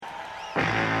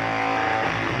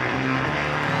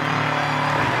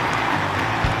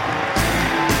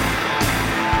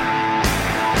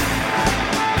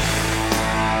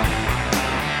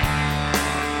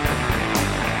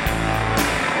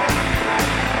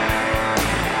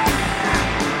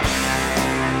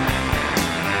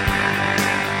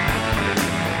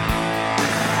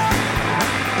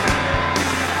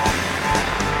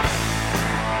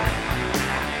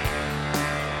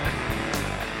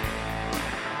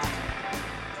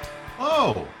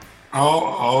go.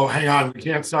 Oh, hang on. We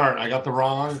can't start. I got the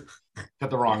wrong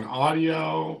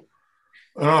audio.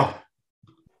 Oh,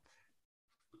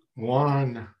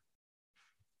 one,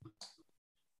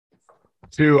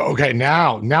 two. Okay,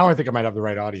 now I think I might have the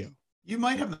right audio. You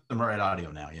might have the right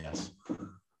audio now. Yes.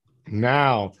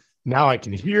 Now I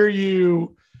can hear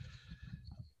you.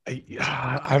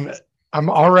 I'm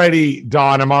already,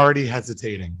 Don. I'm already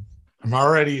hesitating. I'm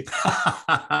already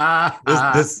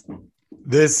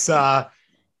this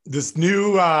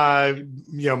new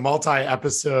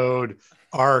multi-episode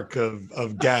arc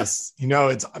of guests.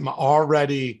 I'm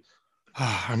already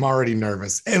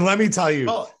nervous. And let me tell you.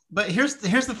 Well, but here's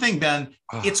the thing, Ben.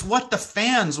 It's what the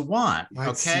fans want.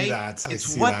 Okay,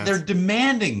 it's what they're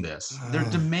demanding. They're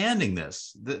demanding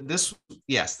this.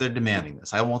 Yes, they're demanding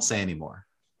this. I won't say anymore.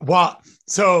 Well,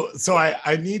 so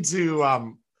I need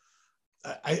to.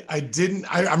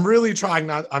 I'm really trying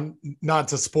not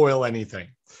to spoil anything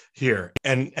here,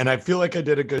 and I feel like I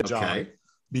did a good job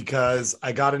because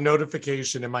I got a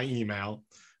notification in my email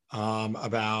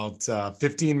about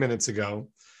 15 minutes ago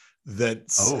that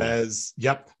says,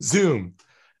 "Yep, Zoom,"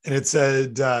 and it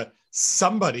said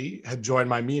somebody had joined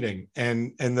my meeting,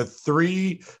 and there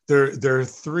are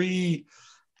three.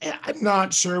 I'm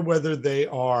not sure whether they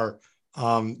are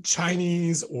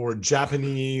Chinese or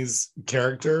Japanese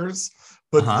characters,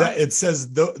 but it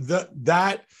says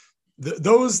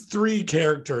those three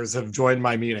characters have joined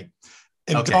my meeting.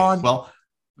 And Don,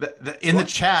 in the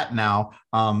chat now,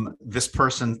 this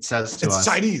person says to us,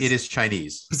 Chinese. It is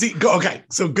Chinese. See, okay,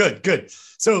 so good.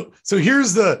 So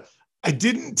here's I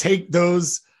didn't take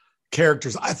those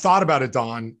characters. I thought about it,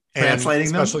 Don.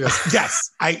 Translating them?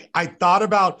 Yes, I thought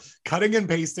about cutting and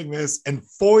pasting this and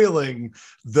foiling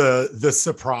the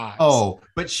surprise. Oh,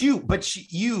 but you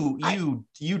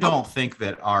don't think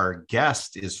that our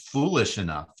guest is foolish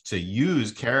enough to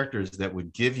use characters that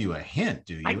would give you a hint,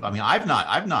 do you? I mean, I've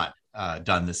not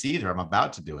done this either. I'm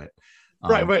about to do it.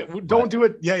 Right. Don't do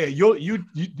it. Yeah. You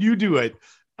do it.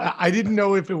 I didn't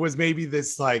know if it was maybe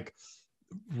this like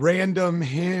random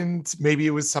hint. Maybe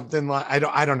it was something like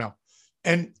I don't know.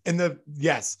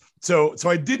 So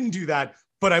I didn't do that,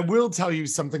 but I will tell you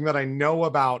something that I know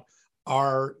about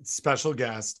our special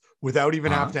guest without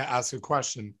even having to ask a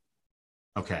question.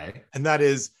 Okay. And that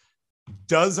is,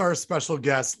 does our special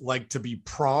guest like to be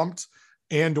prompt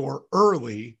and or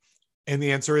early? And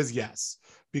the answer is yes,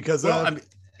 because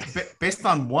based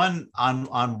on one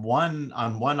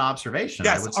observation.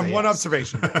 Yes, I would say on one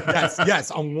observation.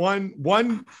 yes, on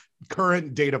one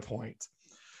current data point.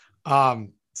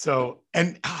 So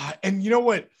and you know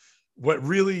what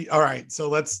really, all right, so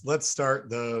let's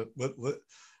start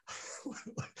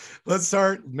let's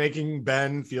start making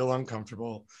Ben feel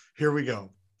uncomfortable. Here we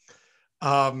go.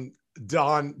 Don,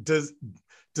 does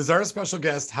our special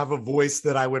guest have a voice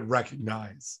that I would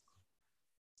recognize?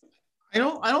 I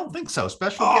don't think so.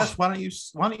 Special guest, why don't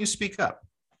you speak up?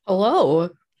 Hello.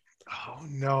 Oh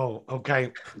no.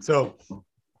 Okay. So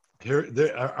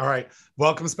all right.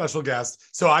 Welcome, special guest.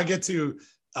 So I get to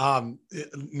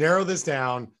narrow this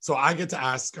down. So I get to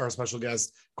ask our special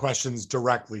guest questions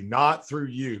directly, not through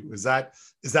you. Is that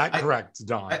correct,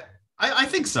 Don? I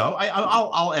think so.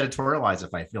 I'll editorialize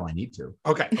if I feel I need to.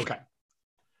 Okay.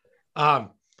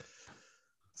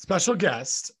 Special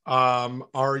guest,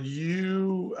 are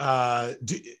you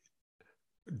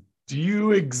do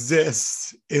you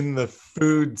exist in the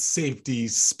food safety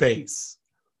space?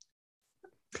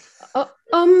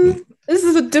 This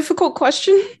is a difficult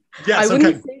question. Yes, I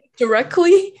wouldn't say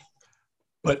directly,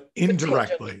 but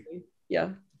indirectly.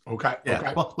 Yeah. Okay. Yeah.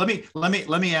 Okay. Well,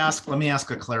 let me ask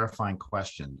a clarifying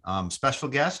question. Special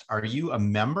guest, are you a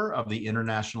member of the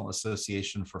International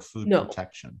Association for Food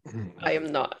Protection? I am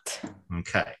not.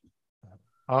 Okay.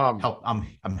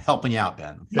 I'm helping you out,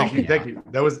 Ben. Thank you.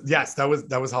 That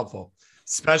was helpful.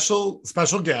 Special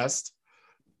guest.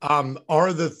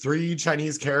 Are the three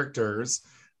Chinese characters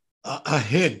a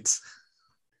hint?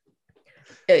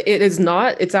 It is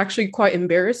not. It's actually quite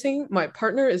embarrassing. My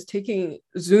partner is taking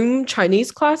Zoom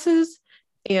Chinese classes,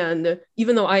 and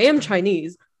even though I am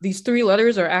Chinese, these three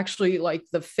letters are actually like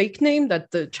the fake name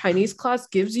that the Chinese class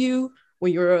gives you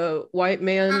when you're a white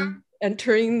man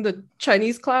entering the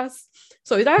Chinese class.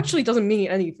 So it actually doesn't mean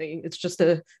anything. It's just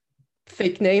a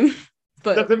fake name.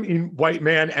 But it doesn't mean white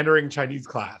man entering Chinese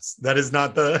class. That is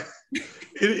not it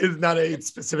is not a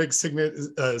specific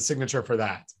signature for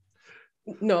that.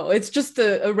 No, it's just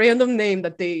a random name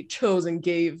that they chose and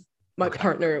gave my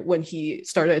partner when he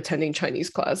started attending Chinese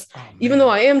class. Even though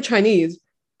I am Chinese,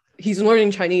 he's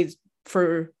learning Chinese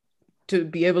to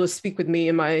be able to speak with me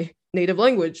in my native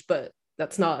language, but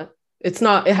that's not It's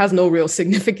not, it has no real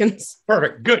significance.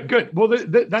 Perfect. Good. Well,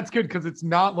 that's good because it's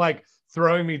not like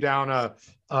throwing me down a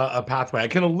pathway. I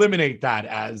can eliminate that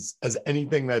as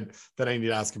anything that I need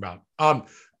to ask about.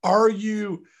 Are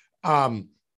you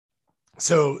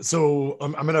so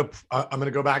I'm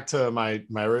gonna go back to my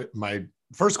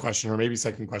first question, or maybe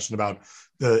second question, about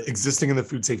the existing in the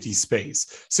food safety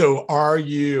space. So are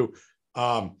you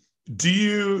do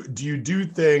you do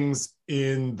things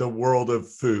in the world of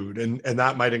food, and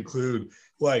that might include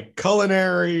like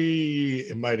culinary,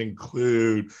 it might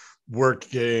include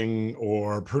working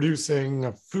or producing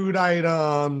a food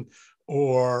item,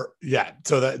 or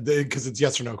so that, because it's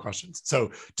yes or no questions. So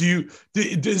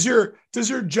does your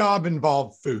job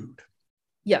involve food?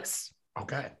 Yes.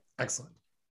 Okay, excellent.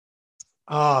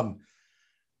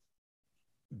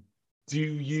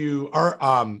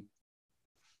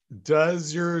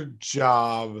 Does your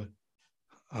job,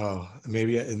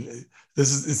 maybe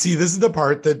this is the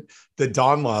part that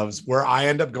Dawn loves, where I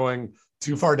end up going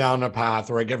too far down a path,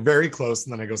 or I get very close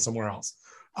and then I go somewhere else.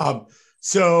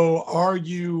 So are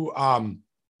you,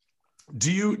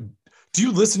 do you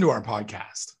listen to our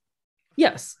podcast?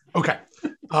 Yes. Okay.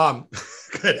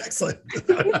 Good. Excellent.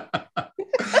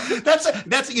 that's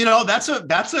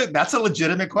a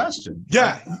legitimate question.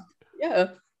 Yeah. Yeah.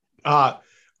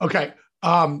 Okay.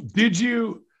 Did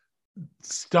you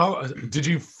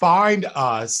find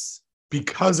us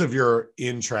because of your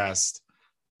interest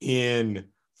in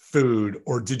food,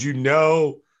 or did you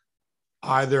know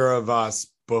either of us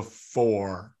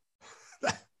before?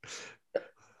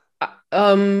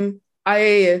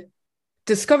 I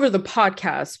discovered the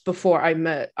podcast before I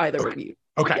met either of you.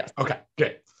 Okay. Yes. Okay.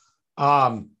 Good.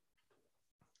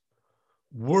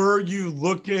 Were you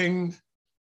looking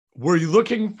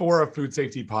for a food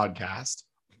safety podcast,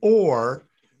 or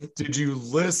did you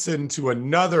listen to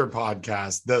another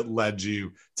podcast that led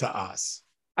you to us?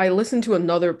 I listened to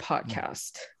another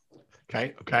podcast.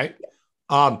 Okay.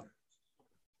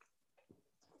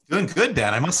 Doing good,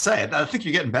 Dan. I must say, I think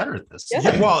you're getting better at this.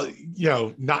 Yeah. Well,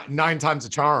 not 9 times a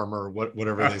charm, or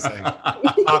whatever they say.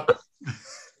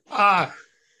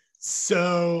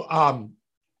 So,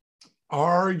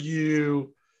 are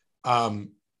you?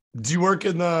 Do you work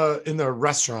in the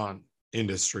restaurant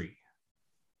industry?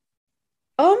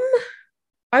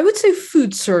 I would say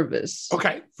food service.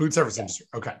 Okay, food service industry.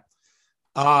 Okay.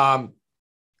 Have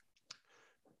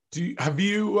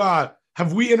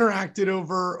we interacted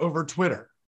over Twitter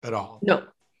at all? No.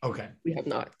 Okay. We have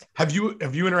not. Have you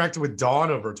interacted with Dawn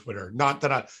over Twitter? Not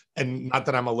that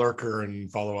I'm a lurker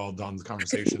and follow all Dawn's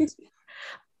conversations.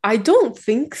 I don't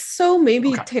think so. Maybe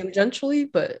okay. Tangentially,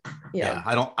 but yeah.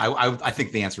 I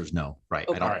think the answer is no. Right.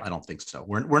 Okay. I don't think so.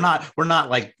 We're not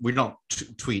like, we don't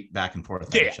tweet back and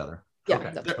forth at each other.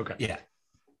 Yeah. Okay. Yeah.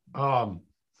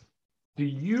 Do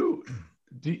you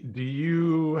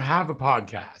have a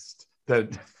podcast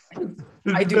that?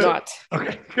 I do not.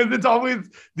 Okay, because it's always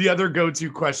the other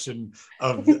go-to question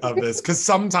of this, because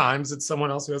sometimes it's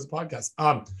someone else who has a podcast.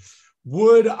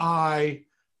 Would I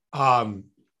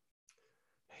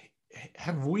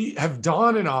have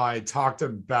Dawn and I talked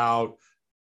about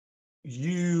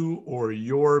you or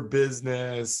your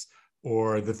business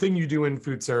or the thing you do in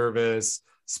food service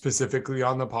specifically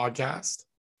on the podcast?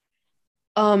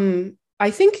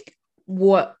 I think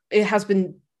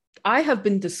I have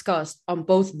been discussed on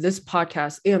both this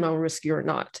podcast and on Risky or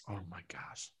Not. Oh my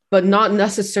gosh. But not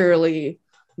necessarily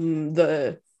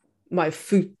my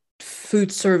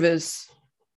food service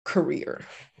career.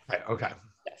 Right, okay.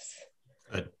 Yes.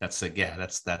 Good. That's a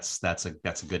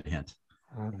good hint.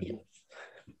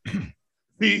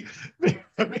 That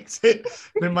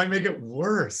might make it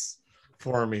worse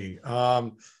for me.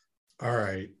 All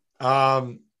right.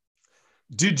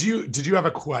 Did you have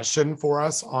a question for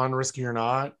us on Risky or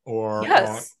Not? Or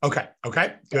yes. Okay,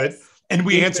 good. Yes. And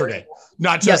we answered it.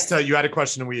 Not just you had a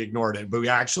question and we ignored it, but we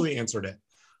actually answered it.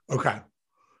 Okay.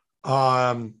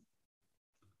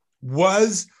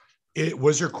 Was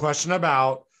your question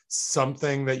about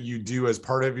something that you do as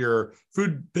part of your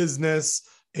food business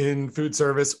in food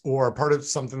service, or part of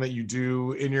something that you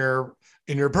do in your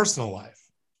personal life?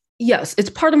 Yes, it's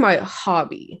part of my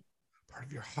hobby. Part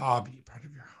of your hobby.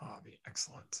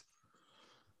 Excellent.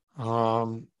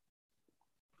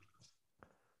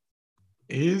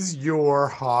 Is your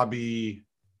hobby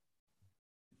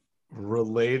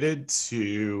related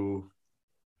to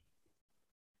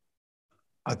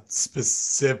a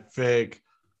specific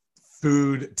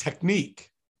food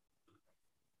technique?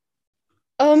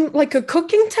 Like a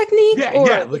cooking technique?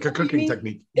 Yeah, like a cooking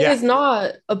technique. It is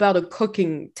not about a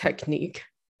cooking technique.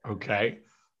 Okay.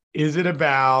 Is it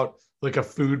about like a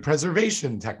food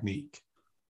preservation technique?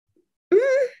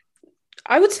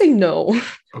 I would say no.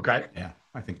 Okay. Yeah,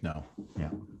 I think no. Yeah.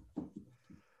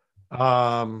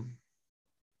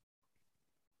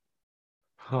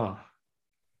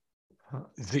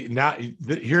 See, now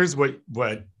here's what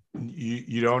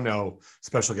you don't know,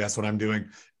 special guest, what I'm doing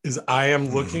is I am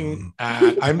looking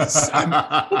at I'm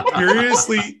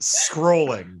seriously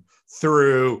scrolling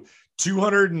through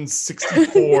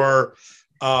 264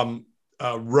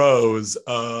 rows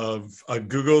of a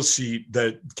Google sheet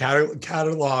that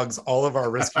catalogs all of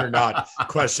our Risky or Not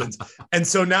questions. And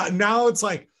so now it's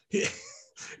like,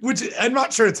 which I'm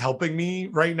not sure it's helping me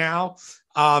right now,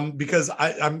 because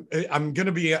I'm going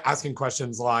to be asking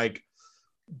questions like,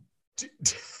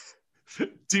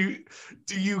 do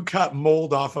you cut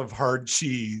mold off of hard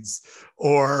cheese,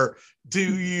 or are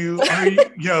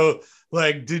you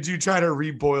like, did you try to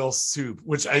reboil soup?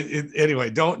 Which anyway,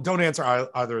 don't answer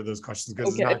either of those questions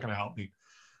because it's not going to help me.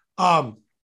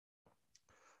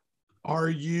 Are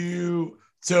you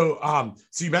so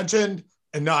you mentioned,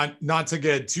 and not to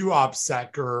get too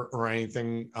OPSEC or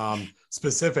anything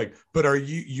specific, but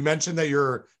you mentioned that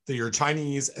you're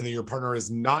Chinese and that your partner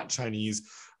is not Chinese.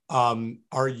 Do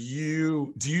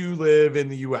you live in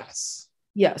the US?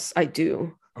 Yes, I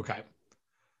do. Okay.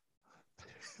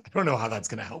 I don't know how that's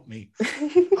going to help me.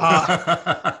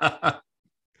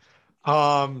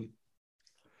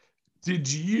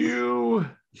 Did you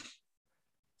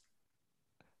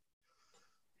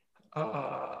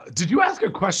ask a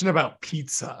question about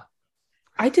pizza?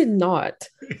 I did not.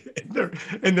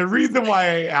 And the reason why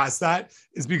I asked that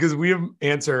is because we have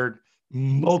answered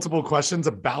multiple questions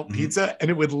about pizza, and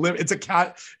it's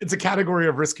a category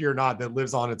of Risky or Not that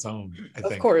lives on its own, I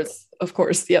think. Of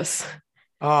course, yes.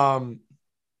 Don,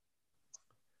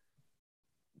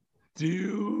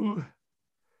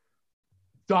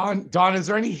 is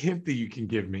there any hint that you can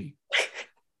give me?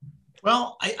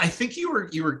 Well, I think you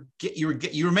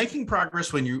were making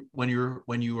progress when you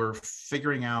were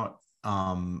figuring out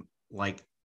like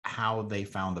how they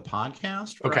found the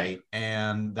podcast, right? Okay.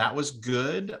 And that was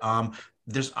good.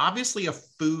 There's obviously a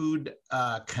food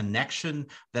connection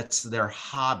that's their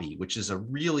hobby, which is a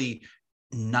really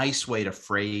nice way to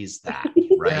phrase that,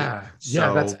 right?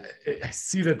 Yeah, I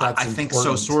see that. That's I think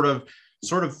so.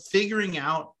 Sort of figuring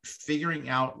out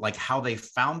like how they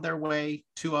found their way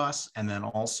to us, and then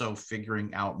also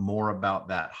figuring out more about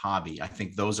that hobby. I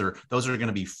think those are going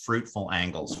to be fruitful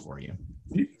angles for you.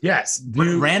 Yes.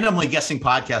 Randomly guessing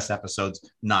podcast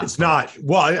episodes, not. It's not.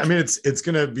 Well, I mean, it's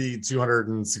going to be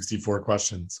 264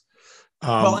 questions.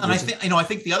 I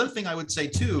think the other thing I would say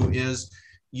too is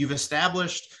you've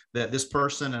established that this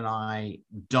person and I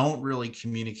don't really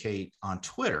communicate on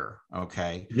Twitter.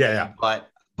 Okay. Yeah. But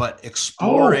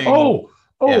exploring.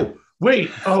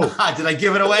 Wait. Did I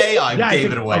give it away? I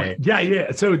gave it away.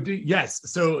 Yeah. So yes.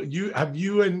 So you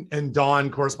and Dawn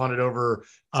corresponded over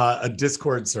a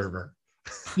Discord server.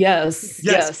 Yes.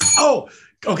 Oh,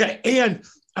 okay. And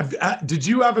did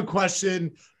you have a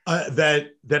question that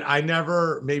I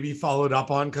never maybe followed up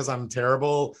on because I'm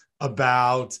terrible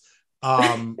about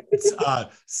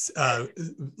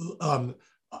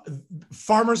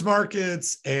farmers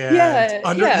markets and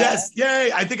yes,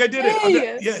 yay! I think I did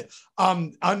it.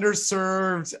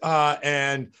 Underserved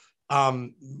and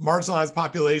marginalized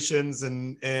populations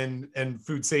and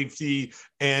food safety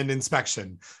and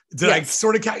inspection. Did I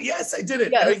sort of count? Yes, I did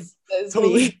it. Yes,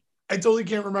 I totally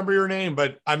can't remember your name,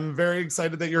 but I'm very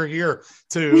excited that you're here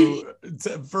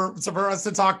for us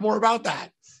to talk more about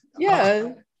that. Yeah.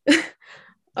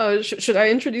 Should I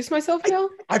introduce myself now?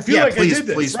 I feel like please, I did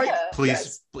this, please, right?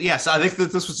 Please. Yes, I think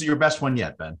that this was your best one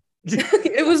yet, Ben.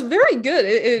 It was very good.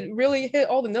 It really hit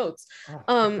all the notes.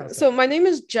 So my name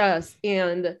is Jess,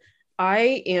 and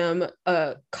I am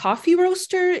a coffee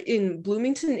roaster in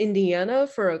Bloomington, Indiana,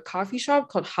 for a coffee shop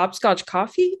called Hopscotch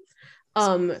Coffee.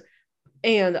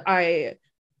 And I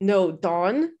know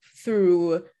Dawn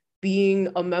through being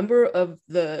a member of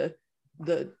the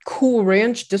Cool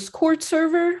Ranch Discord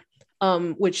server,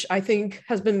 which I think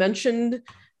has been mentioned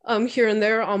here and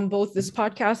there on both this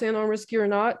podcast and on Risky or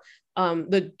Not.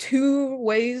 The two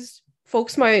ways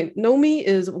folks might know me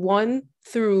is one,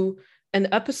 through an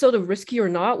episode of Risky or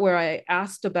Not where I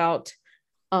asked about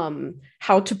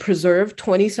how to preserve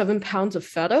 27 pounds of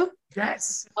feta.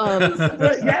 Yes.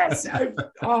 Yes.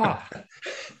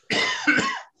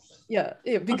 Yeah,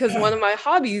 because one of my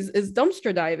hobbies is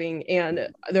dumpster diving, and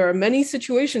there are many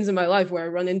situations in my life where I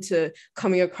run into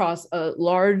coming across a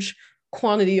large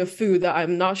quantity of food that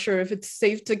I'm not sure if it's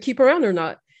safe to keep around or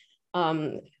not.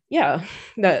 And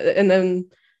then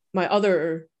my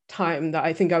other time that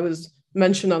I think I was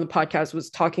mentioned on the podcast was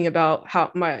talking about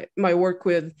how my work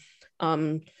with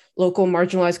local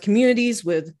marginalized communities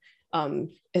with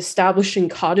establishing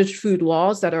cottage food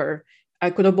laws that are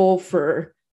equitable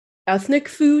for ethnic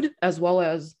food as well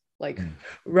as like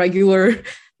regular,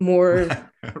 more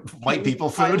white people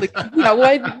food.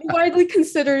 widely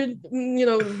considered,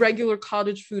 regular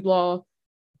cottage food law,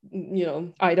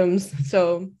 items.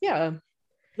 So yeah.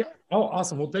 Oh,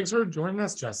 awesome. Well, thanks for joining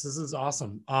us, Jess. This is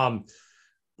awesome.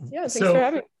 Thanks for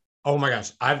having me. Oh my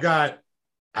gosh, I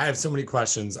have so many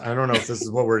questions. I don't know if this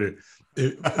is what we're doing.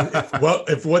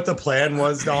 If what the plan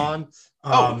was, Don.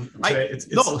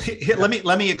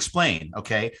 Let me explain.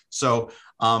 Okay, so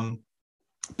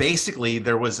basically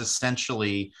there was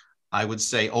essentially, I would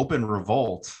say, open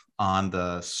revolt on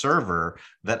the server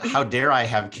that how dare I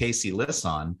have Casey Liss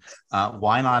on?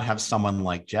 Why not have someone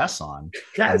like Jess on?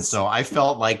 Yes. And so I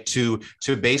felt like to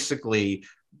basically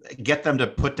get them to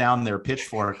put down their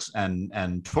pitchforks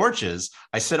and torches,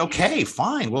 I said, okay,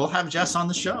 fine, we'll have Jess on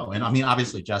the show. And I mean,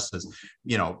 obviously Jess has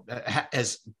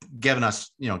given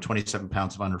us 27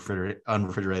 pounds of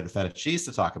unrefrigerated feta cheese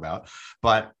to talk about,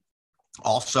 but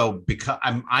also because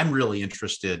I'm really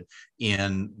interested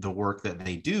in the work that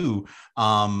they do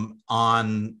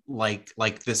on like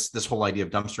this whole idea of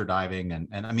dumpster diving,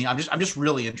 and I mean I'm just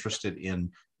really interested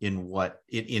in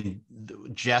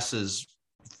Jess's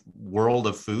world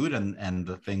of food and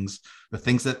the things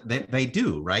that they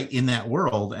do right in that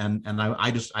world, and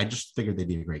I just figured they'd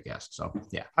be a great guest. So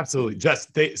yeah, absolutely, Jess.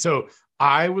 So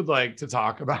I would like to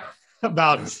talk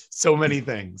about so many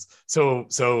things. So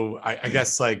I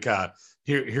guess like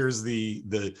here's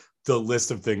the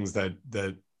list of things that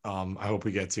I hope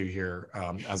we get to here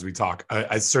as we talk.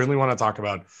 I certainly want to talk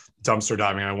about dumpster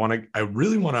diving. I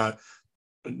really want to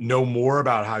know more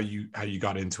about how you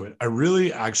got into it. I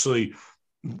really actually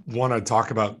want to talk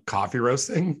about coffee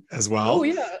roasting as well. Oh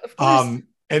yeah, of course.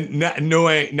 And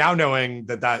knowing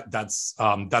that's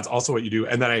also what you do.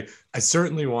 And then I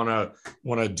certainly want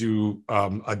to do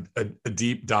a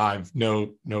deep dive,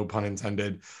 no pun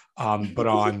intended, but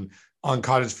on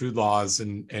cottage food laws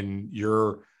and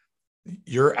your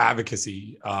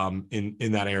advocacy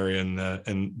in that area and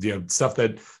the stuff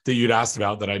that you'd asked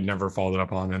about that I'd never followed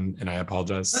up on, and I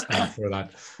apologize for that.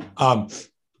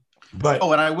 But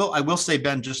and I will say,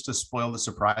 Ben, just to spoil the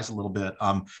surprise a little bit,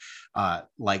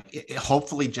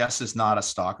 hopefully Jess is not a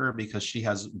stalker because she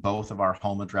has both of our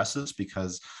home addresses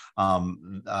because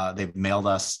they've mailed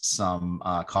us some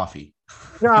coffee.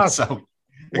 Yeah. So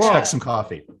expect some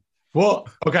coffee. Well,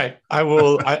 okay, I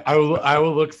will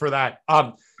look for that.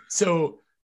 So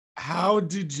how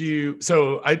did you?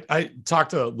 So I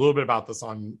talked a little bit about this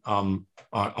on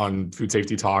Food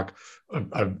Safety Talk,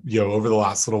 over the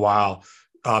last little while.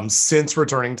 Since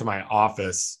returning to my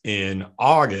office in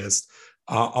August,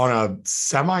 on a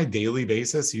semi-daily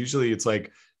basis, usually it's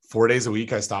like 4 days a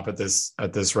week, I stop at this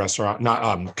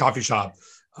restaurant, coffee shop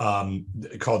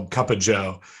called Cup of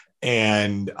Joe,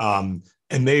 and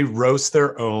they roast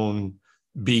their own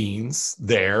beans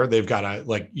there. They've got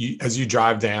as you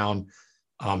drive down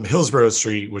Hillsborough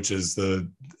Street, which is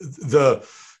the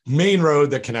main road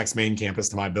that connects main campus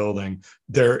to my building.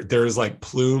 There's like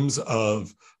plumes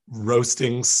of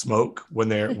roasting smoke when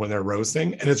they're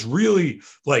roasting, and it's really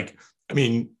like, I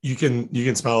mean, you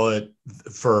can smell it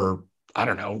for, I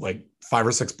don't know, like 5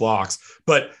 or 6 blocks.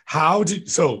 But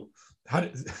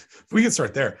if we can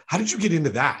start there, how did you get into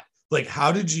that? Like,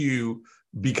 how did you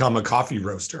become a coffee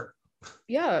roaster?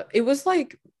 Yeah, it was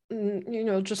like,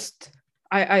 just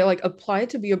I like applied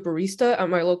to be a barista at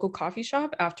my local coffee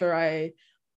shop after I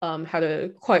had a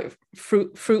quite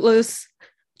fruitless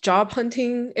job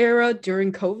hunting era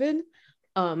during COVID.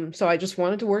 So I just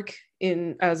wanted to work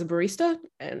as a barista,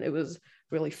 and it was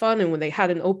really fun. And when they had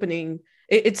an opening,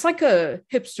 it's like a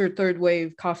hipster third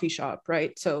wave coffee shop,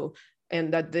 right? So,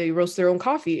 and that they roast their own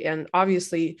coffee. And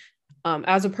obviously,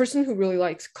 as a person who really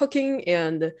likes cooking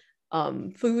and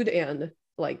food and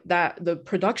like that, the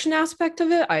production aspect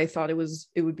of it, I thought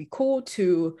it would be cool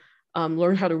to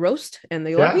learn how to roast, and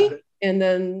they let me. And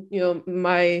then,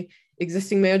 my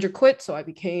existing manager quit, so I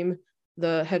became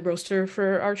the head roaster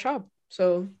for our shop.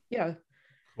 So yeah.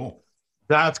 Cool.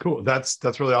 That's cool.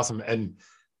 That's really awesome. And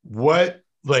what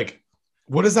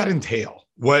does that entail?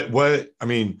 What I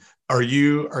mean, are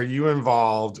you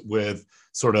involved with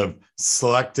sort of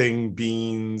selecting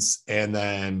beans and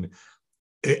then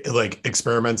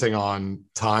experimenting on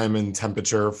time and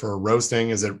temperature for roasting?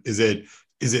 Is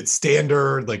it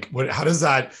standard? Like how does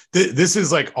that, this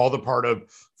is like all the part of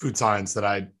food science that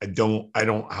I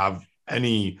don't have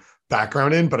any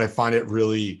background in, but I find it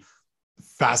really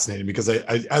fascinating because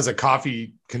I as a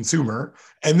coffee consumer,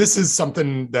 and this is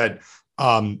something that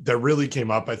really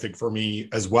came up, I think, for me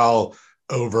as well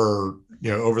over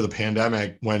the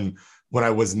pandemic when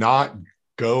I was not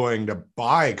going to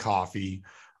buy coffee,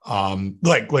 lattes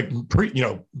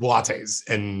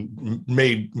and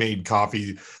made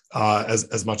coffee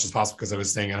as much as possible because I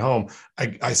was staying at home.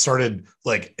 I started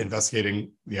like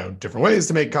investigating, different ways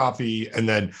to make coffee, and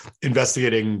then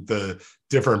investigating the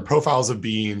different profiles of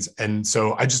beans. And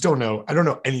so I just don't know. I don't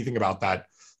know anything about that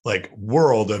like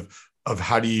world of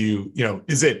how do you,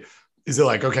 is it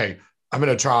like, okay, I'm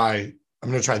going to try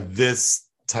this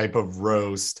type of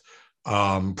roast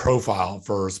profile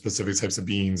for specific types of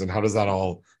beans, and how does that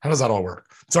all work?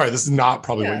 Sorry, this is not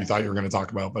probably what you thought you were going to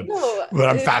talk about, but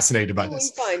I'm fascinated by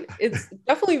this. Fine. It's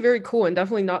definitely very cool, and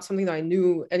definitely not something that I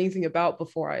knew anything about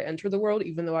before I entered the world,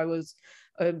 even though I was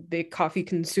a big coffee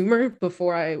consumer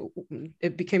before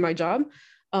it became my job.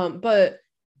 But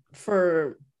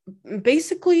for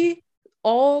basically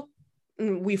all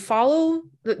we follow,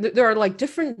 there are like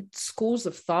different schools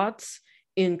of thoughts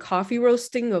in coffee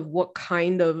roasting of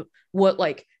what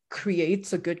like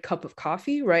creates a good cup of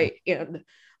coffee, right? And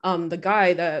the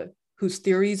guy whose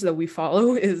theories that we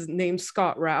follow is named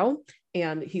Scott Rao,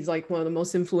 and he's like one of the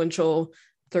most influential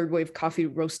third wave coffee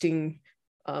roasting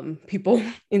people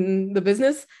in the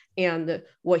business. And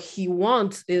what he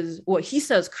wants is, what he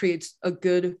says creates a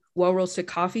good well-roasted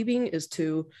coffee bean is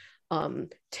to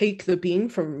take the bean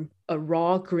from a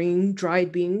raw green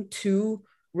dried bean to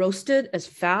roasted as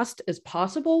fast as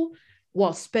possible,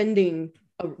 while spending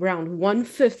around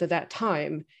 1/5 of that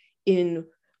time in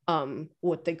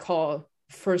what they call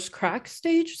first crack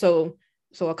stage. So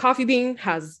a coffee bean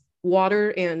has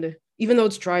water, and even though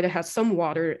it's dried, it has some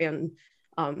water and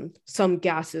some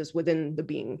gases within the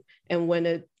bean. And when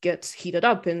it gets heated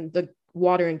up and the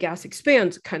water and gas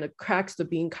expands, it kind of cracks the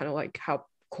bean, kind of like how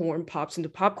corn pops into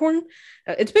popcorn.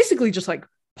 It's basically just like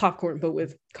popcorn, but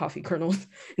with coffee kernels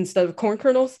instead of corn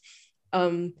kernels.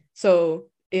 So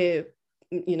we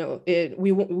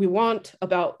want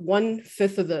about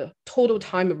 1/5 of the total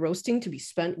time of roasting to be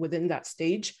spent within that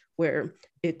stage where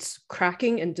it's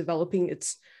cracking and developing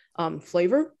its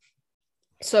flavor.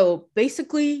 So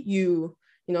basically,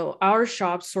 our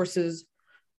shop sources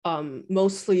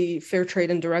mostly fair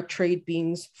trade and direct trade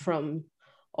beans from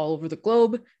all over the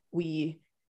globe. We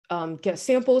get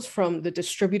samples from the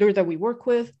distributor that we work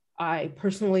with. I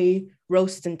personally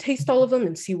roast and taste all of them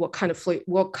and see what kind of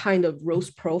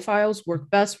roast profiles work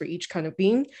best for each kind of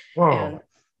bean. Whoa.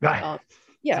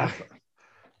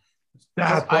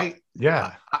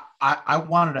 I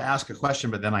wanted to ask a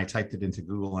question, but then I typed it into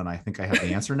Google and I think I have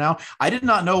the answer now. I did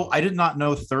not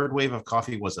know third wave of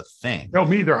coffee was a thing. No,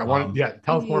 me either.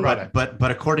 Tell us more about it.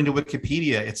 But according to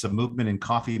Wikipedia, it's a movement in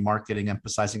coffee marketing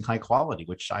emphasizing high quality,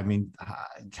 which, I mean,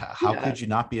 how could you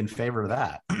not be in favor of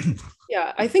that?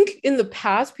 Yeah, I think in the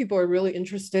past, people are really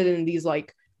interested in these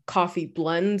like coffee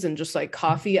blends and just like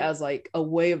coffee as like a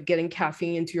way of getting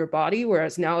caffeine into your body.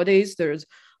 Whereas nowadays there's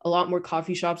a lot more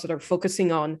coffee shops that are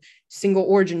focusing on single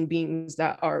origin beans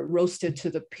that are roasted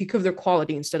to the peak of their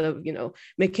quality instead of,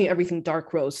 making everything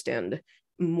dark roast and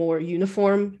more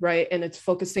uniform, right? And it's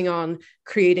focusing on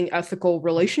creating ethical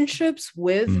relationships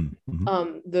with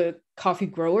the coffee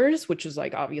growers, which is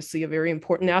like obviously a very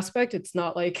important aspect. It's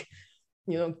not like,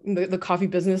 the coffee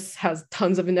business has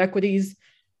tons of inequities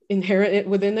inherent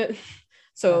within it.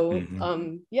 So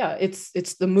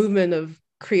it's the movement of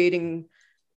creating,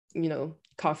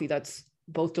 coffee that's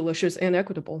both delicious and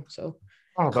equitable. So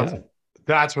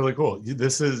that's really cool.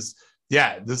 This is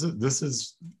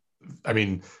I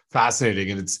mean,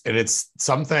 fascinating. And it's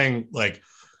something like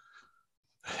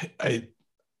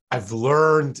I've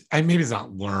learned, and maybe it's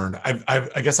not learned.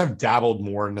 I guess I've dabbled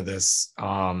more into this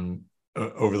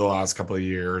over the last couple of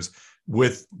years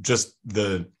with just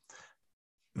the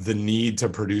need to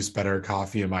produce better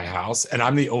coffee in my house. And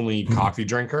I'm the only coffee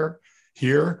drinker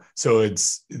here. So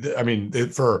it's, I mean,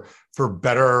 for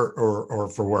better or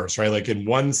for worse, right? Like in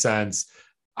one sense,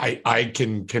 I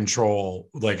can control,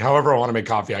 like, however I want to make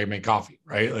coffee, I can make coffee,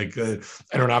 right? Like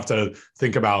I don't have to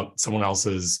think about someone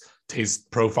else's taste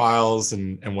profiles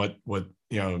and what my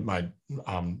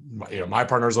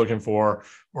partner's looking for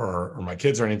or my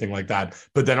kids or anything like that.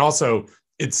 But then also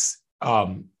it's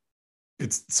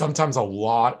sometimes a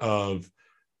lot of,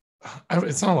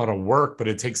 it's not a lot of work, but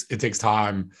it takes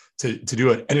time to do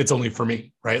it. And it's only for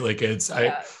me, right? Like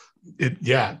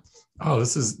Oh,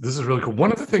 this is really cool.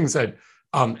 One of the things that,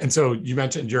 and so you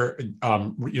mentioned you're,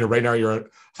 right now you're at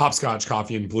Hopscotch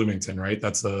Coffee in Bloomington, right?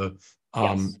 That's the,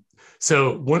 yes.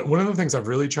 So one of the things I've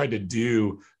really tried to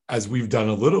do as we've done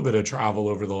a little bit of travel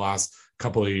over the last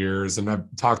couple of years, and I've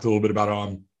talked a little bit about it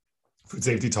on Food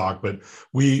Safety Talk, but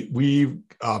we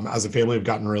as a family have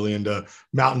gotten really into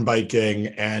mountain biking.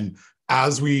 And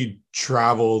as we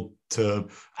travel to,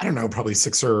 I don't know, probably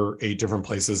 6 or 8 different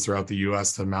places throughout the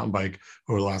US to mountain bike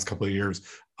over the last couple of years.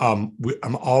 I'm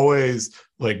always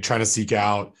like trying to seek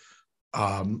out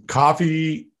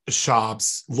coffee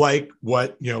shops like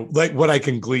what I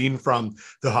can glean from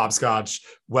the Hopscotch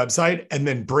website, and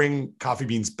then bring coffee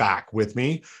beans back with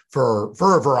me for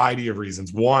a variety of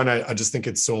reasons. One, I just think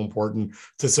it's so important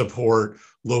to support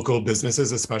local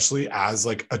businesses, especially as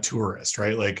like a tourist,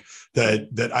 right? Like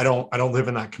that I don't live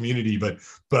in that community, but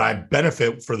I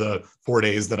benefit for the 4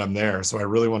 days that I'm there. So I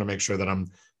really want to make sure that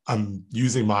I'm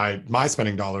using my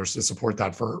spending dollars to support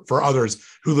that for others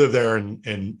who live there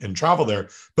and travel there.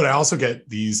 But I also get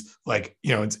these, like,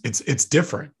 it's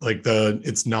different. Like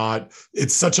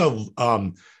it's such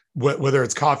a, whether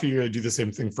it's coffee, or I do the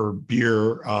same thing for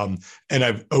beer. And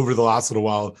I've, over the last little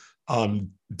while,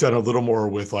 done a little more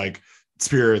with like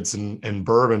spirits and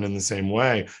bourbon in the same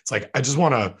way. It's like, I just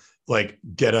want to like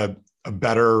get a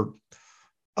better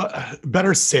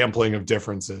sampling of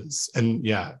differences. And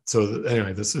yeah, so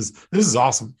anyway, this is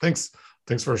awesome. Thanks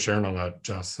for sharing all that,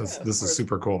 Jess. This is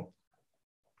super cool.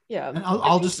 Yeah. And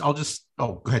I'll just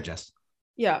go ahead, Jess.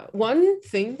 Yeah, one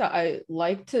thing that I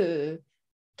like to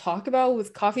talk about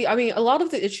with coffee, I mean, a lot of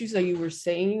the issues that you were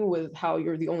saying with how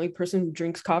you're the only person who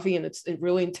drinks coffee, and it's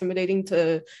really intimidating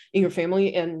in your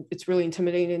family, and it's really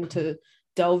intimidating to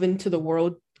delve into the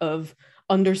world of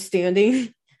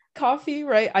understanding coffee,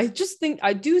 right? I do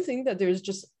think that there's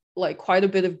just like quite a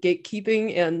bit of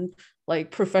gatekeeping and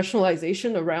like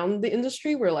professionalization around the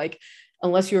industry, where like,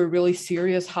 unless you're a really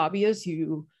serious hobbyist,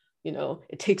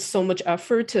 it takes so much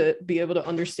effort to be able to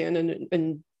understand and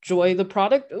enjoy the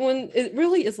product, when it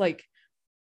really is like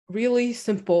really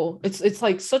simple. It's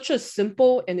like such a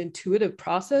simple and intuitive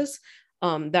process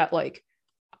that like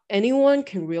anyone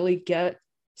can really get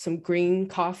some green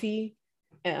coffee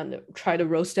and try to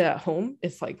roast it at home.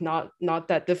 It's like not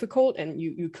that difficult, and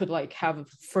you could like have a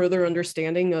further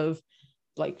understanding of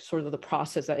like sort of the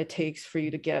process that it takes for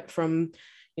you to get from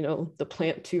the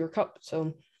plant to your cup.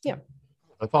 So yeah,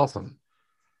 that's awesome.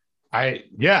 I'm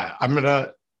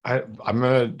gonna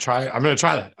try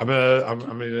that. I'm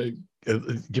gonna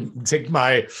take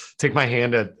my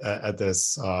hand at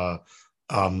this a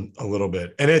little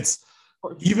bit. And it's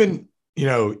even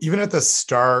at the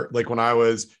start, like when I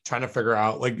was trying to figure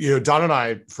out, like, Don and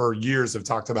I for years have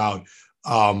talked about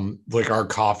like our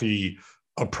coffee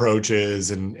approaches,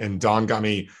 and Don got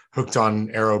me hooked on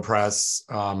AeroPress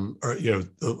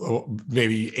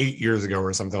maybe 8 years ago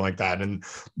or something like that. And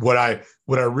what I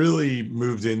really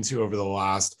moved into over the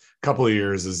last couple of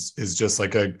years is just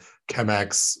like a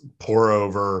Chemex pour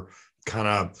over kind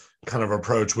of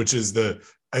approach, which is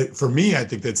for me, I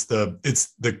think it's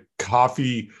the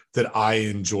coffee that I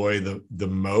enjoy the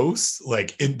most,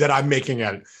 like that I'm making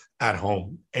at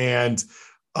home. And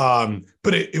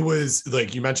but it was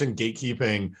like you mentioned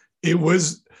gatekeeping. It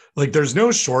was like there's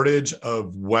no shortage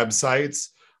of websites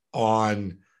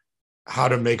on how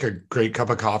to make a great cup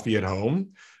of coffee at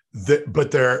home.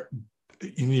 But they're,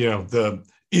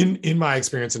 in my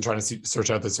experience in trying to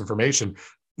search out this information,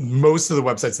 most of the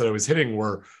websites that I was hitting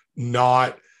were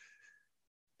not,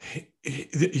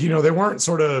 they weren't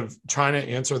sort of trying to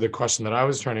answer the question that I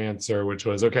was trying to answer, which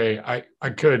was, okay, I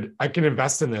can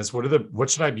invest in this. What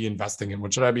should I be investing in?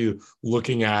 What should I be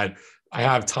looking at? I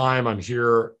have time. I'm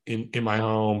here in my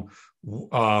home.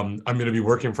 I'm going to be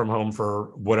working from home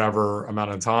for whatever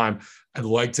amount of time. I'd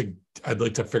like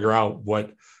to figure out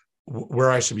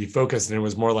where I should be focused. And it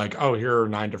was more like, oh, here are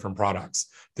 9 different products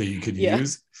that you could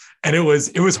use. And it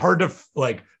was hard to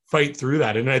like fight through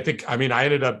that. And I think, I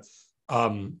ended up,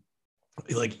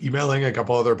 like emailing a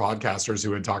couple other podcasters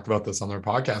who had talked about this on their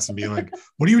podcast and being like,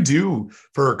 what do you do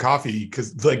for coffee?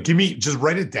 Because like, just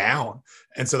write it down.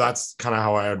 And so that's kind of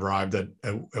how I arrived at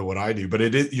what I do. But I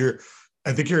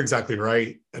think you're exactly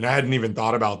right. And I hadn't even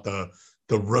thought about the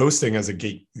roasting as the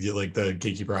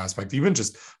gatekeeper aspect, even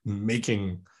just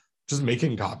making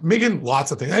coffee, making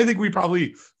lots of things. I think we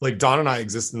probably, like Don and I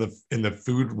exist in the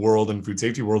food world and food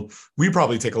safety world. We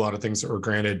probably take a lot of things for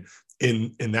granted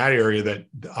in that area, that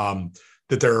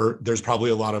there's probably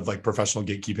a lot of like professional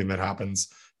gatekeeping that happens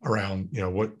around,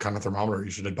 what kind of thermometer you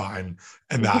should buy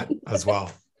and that as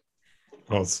well.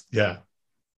 Well, yeah.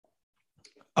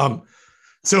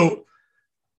 So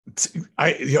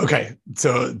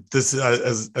this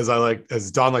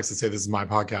as Don likes to say, this is my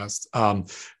podcast.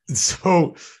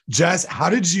 So Jess,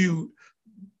 how did you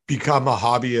become a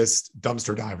hobbyist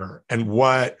dumpster diver, and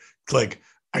what, like,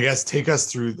 I guess take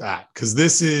us through that? Because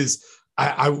this is,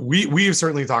 we have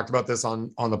certainly talked about this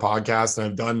on the podcast, and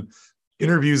I've done,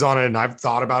 interviews on it and I've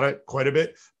thought about it quite a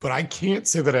bit, but I can't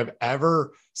say that I've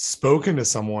ever spoken to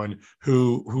someone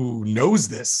who knows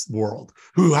this world,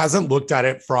 who hasn't looked at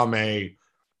it from a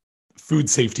food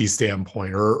safety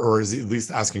standpoint, or is at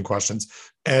least asking questions.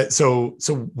 So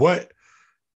what,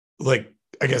 like,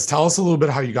 I guess, tell us a little bit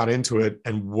how you got into it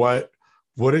and what's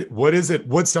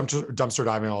dumpster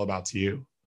diving all about to you?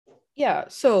 Yeah.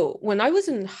 So when I was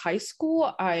in high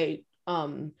school, I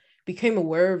became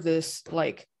aware of this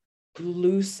like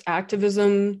loose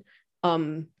activism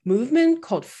movement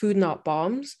called Food Not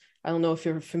Bombs. I don't know if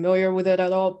you're familiar with it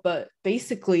at all, but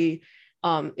basically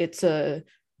it's a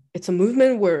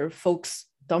movement where folks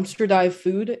dumpster dive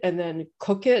food and then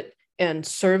cook it and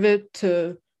serve it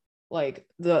to like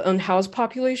the unhoused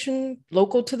population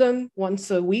local to them once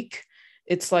a week.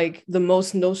 It's like the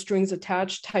most no strings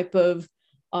attached type of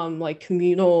like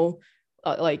communal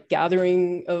like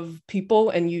gathering of people,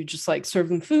 and you just like serve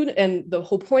them food. And the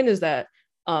whole point is that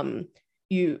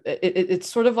it's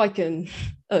sort of like an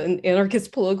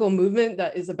anarchist political movement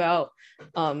that is about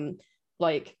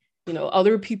like, you know,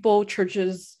 other people,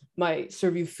 churches might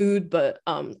serve you food, but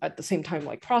at the same time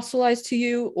like proselytize to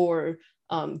you, or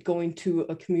going to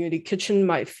a community kitchen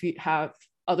might have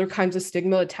other kinds of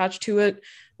stigma attached to it,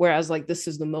 whereas like this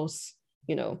is the most,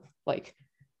 you know, like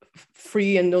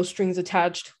free and no strings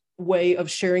attached way of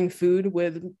sharing food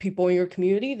with people in your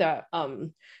community that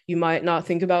you might not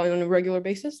think about on a regular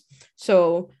basis.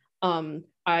 So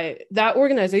that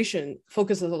organization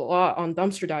focuses a lot on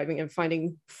dumpster diving and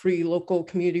finding free local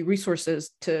community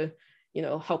resources to, you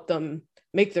know, help them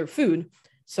make their food.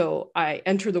 So I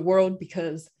entered the world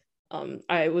because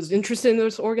I was interested in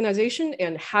this organization,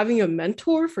 and having a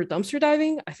mentor for dumpster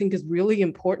diving, I think, is really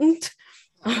important,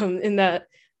 in that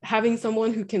having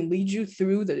someone who can lead you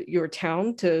through your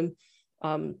town to,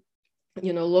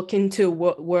 you know, look into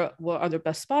what are the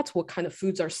best spots, what kind of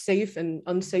foods are safe and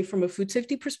unsafe from a food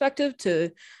safety perspective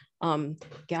to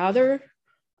gather.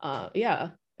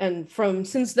 Yeah. And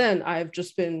since then, I've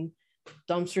just been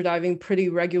dumpster diving pretty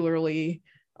regularly,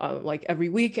 like every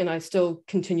week. And I still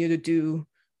continue to do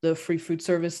the free food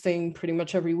service thing pretty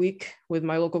much every week with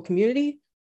my local community.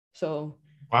 So,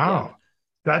 wow.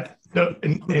 Yeah.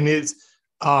 And is,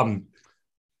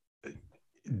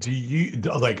 do you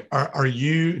like,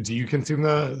 do you consume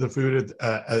the food,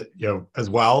 you know,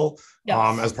 as well,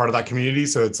 yes, as part of that community?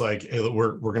 So it's like,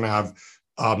 we're going to have,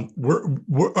 we're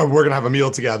going to have a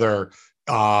meal together,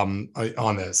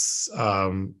 on this.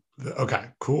 Okay,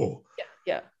 cool.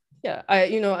 Yeah.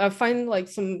 I find like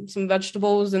some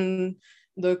vegetables in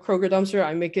the Kroger dumpster.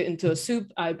 I make it into a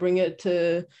soup. I bring it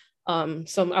to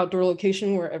some outdoor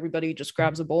location where everybody just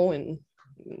grabs a bowl and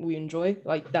we enjoy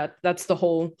like that. That's the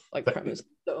whole like premise.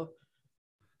 So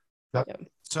yeah.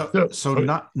 So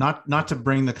not to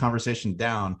bring the conversation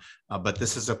down, but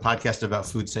this is a podcast about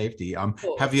food safety.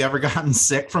 Cool. Have you ever gotten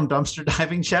sick from dumpster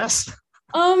diving, Chess?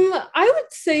 I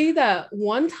would say that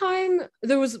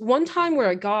there was one time where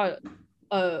I got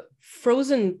a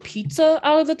frozen pizza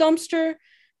out of the dumpster,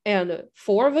 and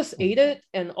 4 of us ate it,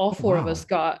 and all 4 of us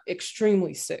got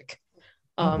extremely sick.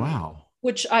 Wow.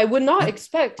 Which I would not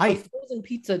expect a frozen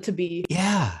pizza to be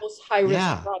the most high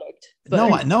risk product.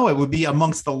 But no, it would be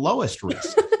amongst the lowest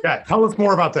risk. Yeah, tell us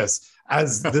more about this,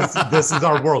 as this is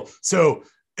our world. So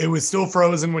it was still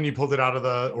frozen when you pulled it out of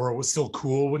or it was still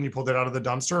cool when you pulled it out of the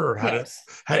dumpster, or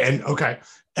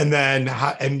and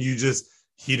then you just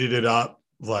heated it up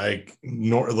like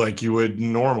you would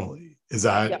normally. Is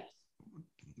that? Yes.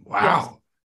 Wow. Yes.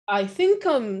 I think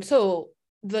so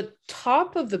the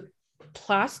top of the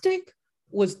plastic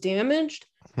was damaged,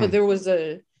 but there was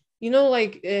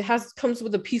like it comes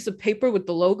with a piece of paper with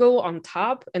the logo on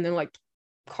top and then like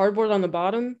cardboard on the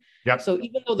bottom. Yep. So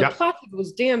even though the plastic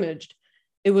was damaged,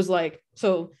 it was like,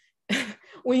 so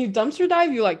when you dumpster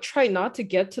dive, you like try not to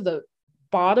get to the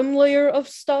bottom layer of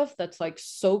stuff that's like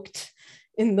soaked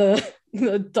in the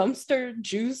dumpster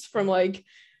juice from like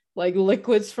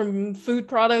liquids from food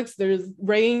products. There's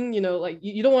rain, like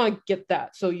you don't want to get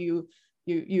that. So you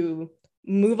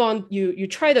move on. You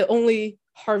try to only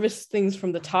harvest things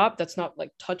from the top that's not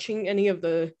like touching any of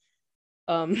the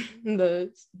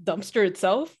dumpster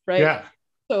itself, right? Yeah.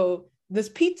 So this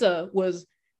pizza was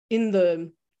in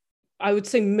the, I would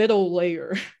say, middle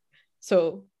layer.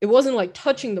 So it wasn't like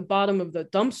touching the bottom of the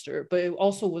dumpster, but it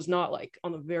also was not like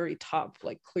on the very top,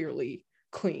 like clearly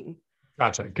clean.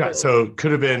 Gotcha. So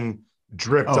could have been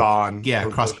dripped on. Yeah.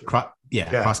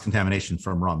 Cross contamination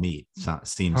from raw meat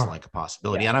seems like a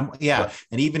possibility. And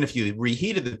and even if you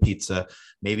reheated the pizza,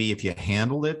 maybe if you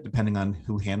handled it, depending on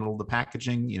who handled the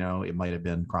packaging, it might have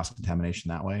been cross contamination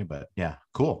that way. But yeah,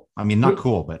 cool. I mean, not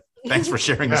cool, but thanks for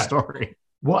sharing the story.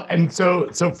 Well, and so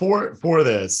for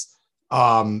this,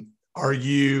 are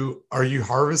you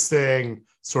harvesting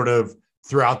sort of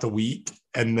throughout the week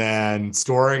and then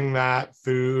storing that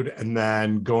food and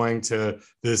then going to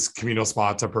this communal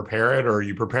spot to prepare it, or are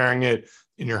you preparing it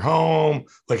in your home?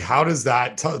 Like, how does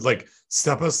that like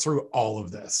step us through all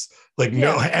of this? Like,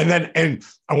 no, and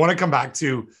I want to come back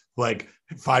to like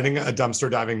finding a dumpster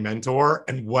diving mentor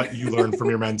and what you learned from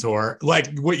your mentor,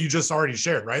 like what you just already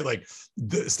shared, right? Like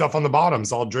the stuff on the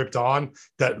bottom's all dripped on.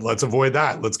 That let's avoid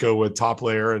that. Let's go with top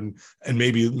layer and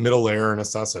maybe middle layer and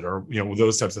assess it, or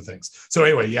those types of things. So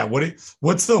anyway, yeah,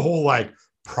 what's the whole like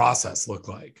process look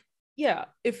like? Yeah,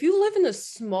 if you live in a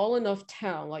small enough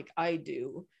town like I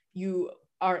do, you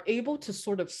are able to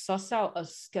sort of suss out a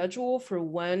schedule for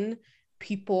when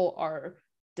people are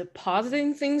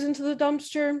depositing things into the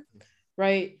dumpster,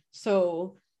 right?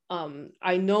 So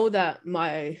I know that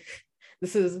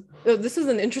this is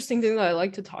an interesting thing that I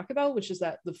like to talk about, which is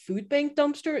that the food bank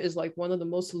dumpster is like one of the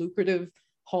most lucrative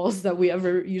hauls that we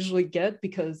ever usually get,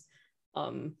 because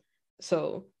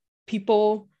so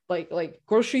people like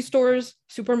grocery stores,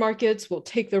 supermarkets will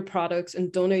take their products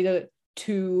and donate it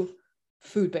to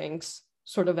food banks,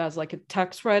 sort of as like a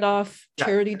tax write-off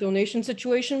charity donation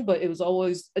situation, but it's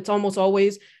almost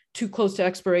always too close to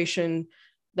expiration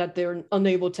that they're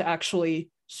unable to actually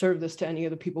serve this to any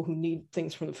of the people who need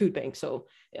things from the food bank. So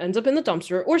it ends up in the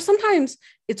dumpster, or sometimes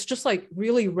it's just like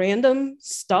really random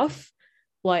stuff,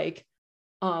 like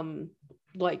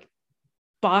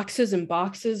boxes and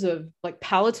boxes of like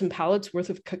pallets and pallets worth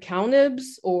of cacao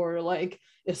nibs, or like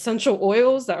essential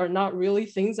oils that are not really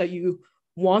things that you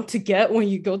want to get when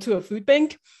you go to a food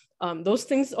bank. Those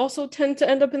things also tend to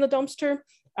end up in the dumpster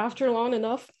after long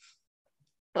enough.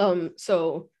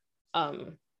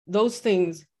 Those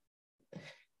things,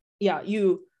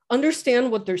 you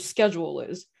understand what their schedule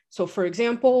is. So for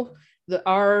example,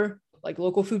 our like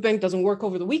local food bank doesn't work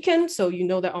over the weekend. So you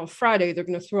know that on Friday, they're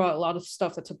going to throw out a lot of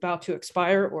stuff that's about to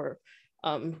expire, or,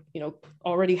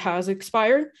 already has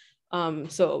expired.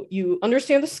 So you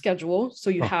understand the schedule. So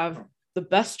you have the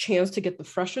best chance to get the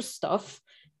freshest stuff.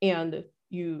 And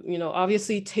you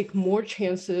obviously take more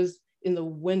chances in the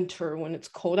winter when it's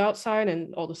cold outside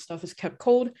and all the stuff is kept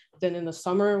cold than in the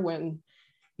summer, when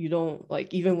you don't,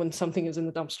 like, even when something is in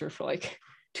the dumpster for like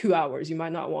 2 hours, it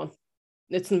might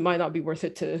not be worth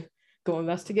it to go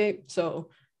investigate. So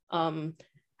having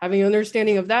an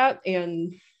understanding of that,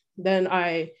 and then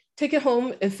I take it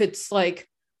home. If it's like,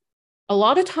 a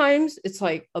lot of times it's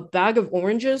like a bag of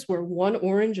oranges where one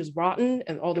orange is rotten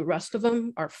and all the rest of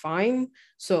them are fine.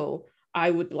 So I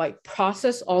would like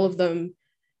process all of them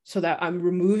so that I'm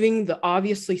removing the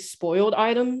obviously spoiled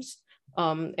items,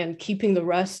 and keeping the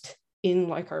rest in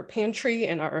like our pantry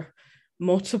and our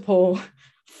multiple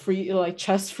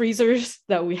chest freezers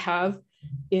that we have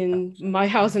in my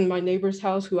house and my neighbor's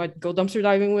house who I'd go dumpster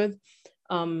diving with.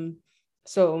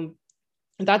 So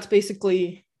that's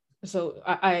basically, so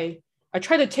I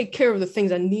try to take care of the things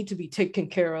that need to be taken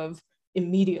care of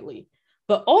immediately.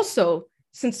 But also,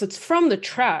 since it's from the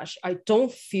trash, I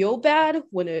don't feel bad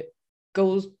when it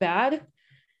goes bad.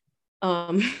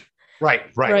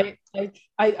 Right. Like,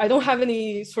 I don't have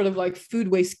any sort of like food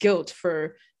waste guilt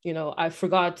for, I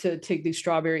forgot to take these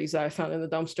strawberries that I found in the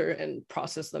dumpster and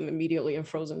process them immediately and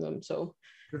frozen them. So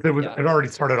it already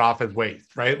started off as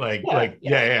waste, right?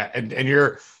 And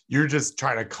you're just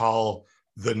trying to call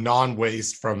the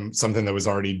non-waste from something that was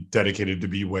already dedicated to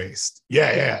be waste.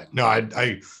 No,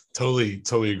 I totally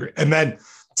agree. And then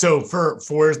so for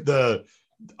the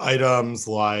items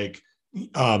like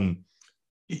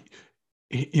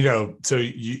so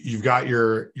you've got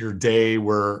your day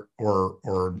where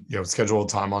or scheduled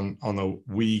time on the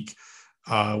week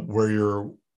where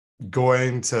you're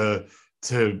going to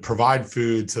provide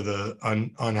food to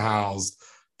the unhoused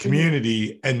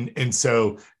community. And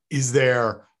so is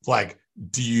there like,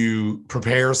 do you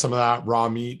prepare some of that raw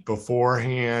meat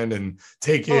beforehand and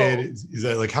take it? Is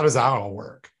that like, how does that all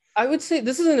work? I would say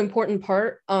this is an important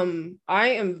part. I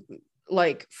am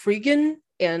like freaking,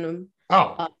 and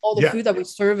all the food that we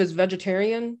serve is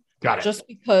vegetarian. Got it. Just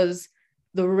because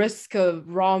the risk of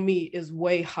raw meat is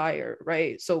way higher,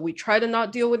 right? So we try to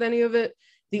not deal with any of it.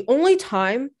 The only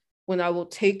time when I will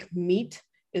take meat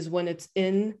is when it's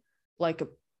in like a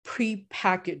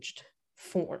pre-packaged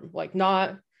form, like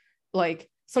not like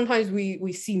sometimes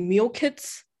we see meal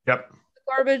kits. Yep.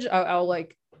 Garbage. I'll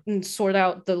like sort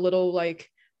out the little like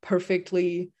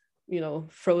perfectly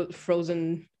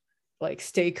frozen like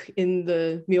steak in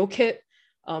the meal kit,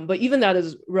 but even that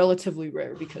is relatively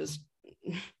rare because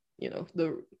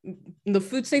the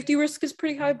food safety risk is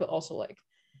pretty high, but also like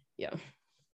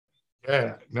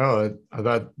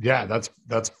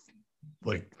that's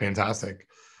like fantastic.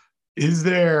 Is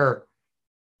there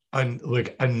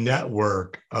a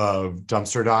network of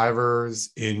dumpster divers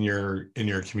in your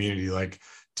community? Like,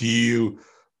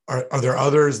 are there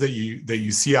others that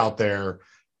you see out there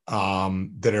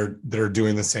that are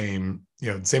doing the same,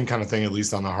 same kind of thing, at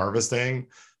least on the harvesting?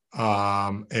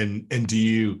 And do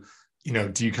you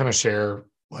kind of share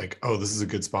like, oh, this is a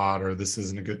good spot, or this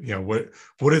isn't a good,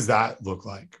 what does that look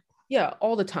like? Yeah,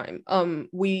 all the time.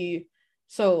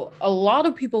 So a lot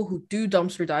of people who do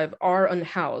dumpster dive are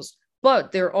unhoused,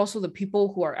 but they're also the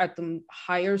people who are at the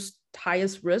highest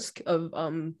risk of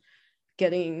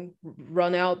getting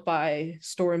run out by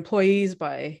store employees,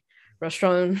 by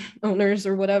restaurant owners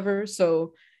or whatever.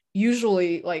 So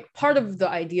usually, like, part of the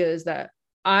idea is that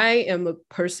I am a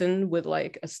person with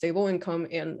like a stable income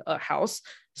and a house,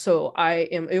 so I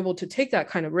am able to take that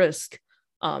kind of risk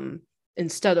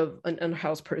instead of an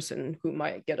unhoused person who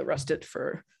might get arrested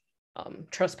for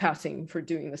trespassing for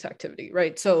doing this activity,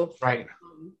 right? So right.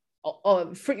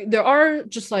 There are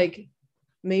just like,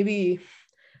 maybe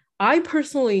I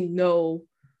personally know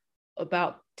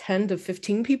about 10 to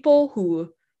 15 people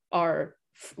who are,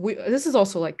 this is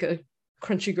also like a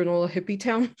crunchy granola hippie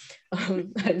town.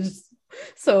 I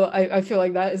feel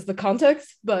like that is the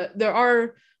context, but there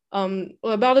are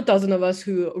about a dozen of us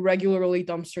who regularly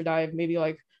dumpster dive, maybe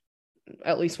like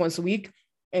at least once a week.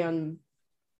 And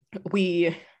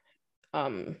we,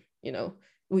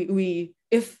 we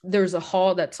if there's a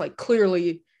haul that's like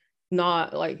clearly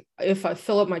not, like, if I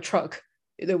fill up my truck,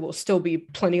 there will still be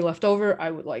plenty left over, I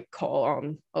would like call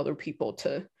on other people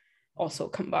to also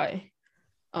come by.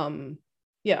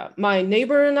 Yeah, my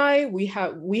neighbor and I, we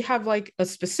have like a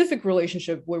specific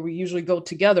relationship where we usually go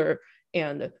together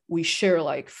and we share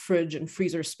like fridge and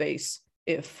freezer space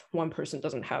if one person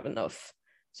doesn't have enough.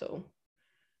 So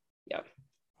yeah.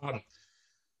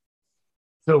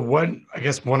 So one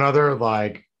other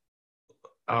like,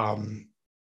 I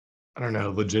don't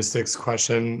know, logistics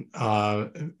question,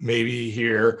 maybe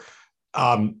here.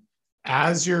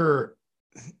 As you're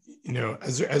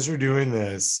doing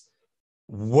this,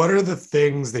 what are the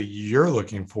things that you're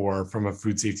looking for from a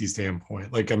food safety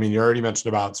standpoint? Like, I mean, you already mentioned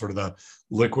about sort of the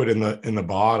liquid in the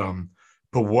bottom,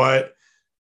 but what,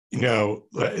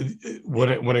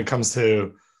 when it comes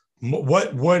to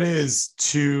what is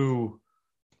too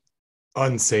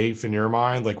unsafe in your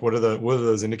mind? Like, what are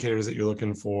those indicators that you're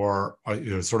looking for?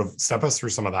 Sort of step us through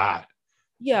some of that.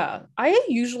 Yeah, I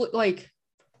usually, like,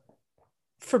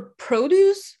 for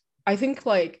produce, I think,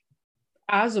 like,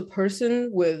 as a person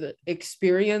with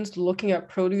experience looking at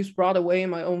produce brought away in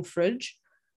my own fridge,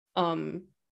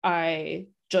 I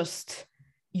just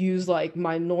use like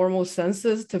my normal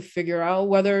senses to figure out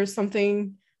whether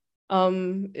something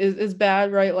is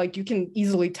bad, right? Like, you can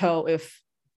easily tell if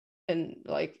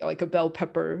like a bell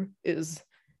pepper is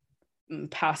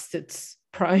past its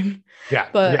prime. Yeah.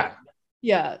 But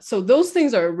yeah, so those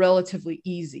things are relatively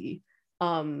easy.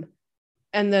 And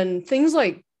then things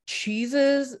like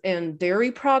cheeses and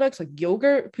dairy products, like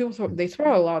yogurt, they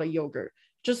throw a lot of yogurt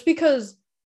just because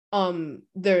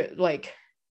they're like,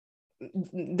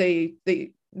 they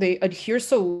adhere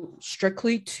so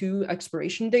strictly to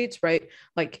expiration dates, right?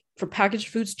 Like, for packaged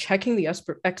foods, checking the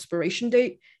expiration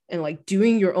date and like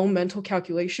doing your own mental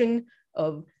calculation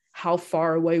of how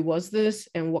far away was this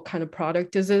and what kind of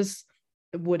product is this,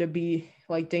 would it be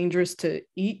like dangerous to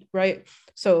eat, right?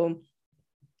 So,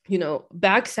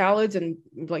 bag salads and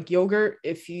like yogurt,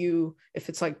 if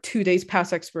it's like 2 days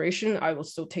past expiration, I will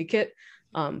still take it.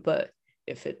 But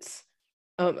if it's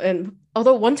and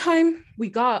although one time we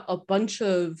got a bunch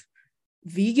of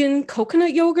vegan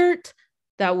coconut yogurt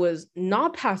that was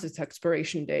not past its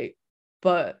expiration date,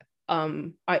 but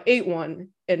I ate one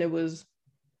and it was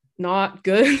not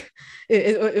good.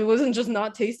 It wasn't just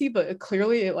not tasty, but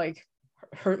it like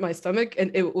hurt my stomach,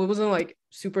 and it wasn't like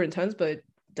super intense, but it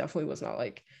definitely was not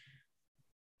like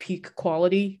peak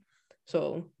quality.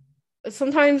 So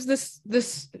sometimes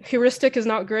this heuristic is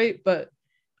not great, but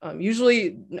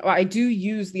usually I do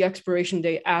use the expiration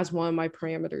date as one of my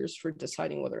parameters for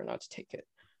deciding whether or not to take it.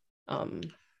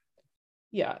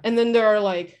 Yeah, and then there are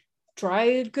like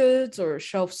dried goods or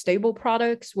shelf stable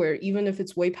products where even if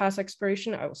it's way past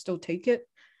expiration, I will still take it.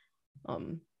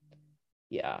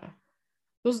 Yeah,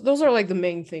 those are like the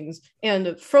main things.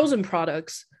 And frozen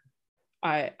products,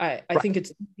 I think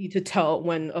it's easy to tell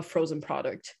when a frozen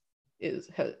product is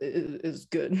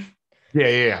good.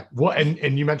 Yeah. Well,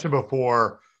 and you mentioned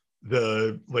before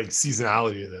the like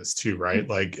seasonality of this too, right? Mm-hmm.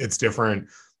 Like, it's different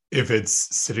if it's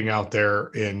sitting out there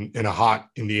in a hot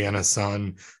Indiana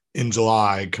sun in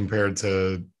July compared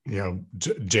to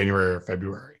January or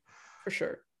February. For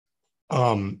sure.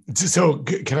 Can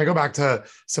I go back to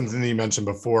something that you mentioned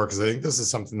before? Because I think this is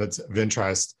something that's of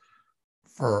interest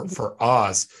for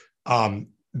us.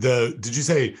 Did you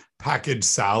say packaged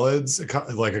salads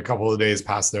like a couple of days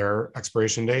past their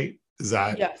expiration date? Is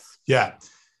that? Yes. Yeah.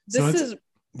 This is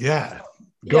yeah.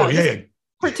 Go. Yeah.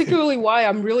 Particularly why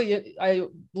I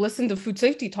listen to food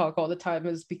safety talk all the time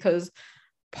is because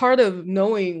part of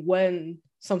knowing when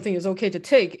something is okay to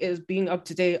take is being up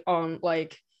to date on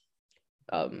like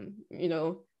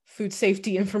food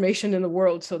safety information in the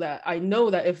world, so that I know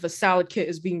that if a salad kit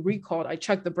is being recalled, I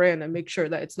check the brand and make sure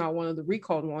that it's not one of the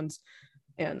recalled ones,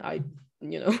 and I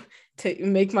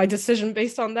make my decision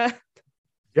based on that.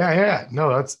 Yeah. No,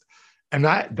 that's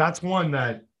one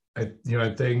that I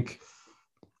think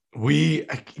we,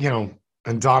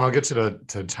 and Don, I'll get you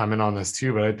to chime in on this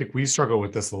too, but I think we struggle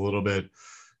with this a little bit.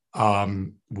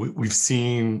 We've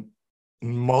seen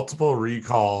multiple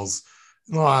recalls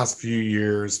in the last few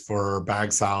years for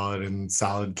bag salad and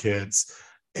salad kits,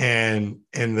 and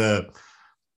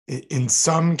in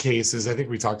some cases, I think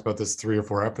we talked about this 3 or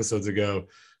 4 episodes ago,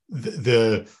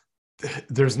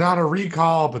 there's not a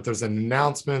recall, but there's an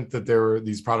announcement that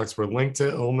these products were linked to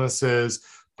illnesses,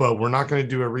 but we're not going to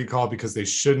do a recall because they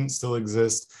shouldn't still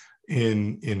exist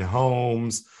in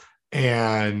homes.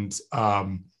 And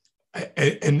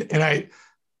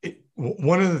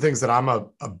one of the things that I'm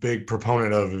a big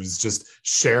proponent of is just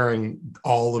sharing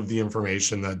all of the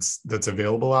information that's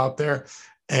available out there.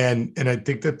 And I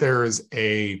think that there is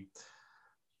an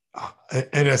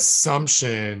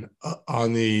assumption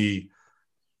on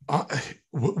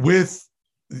with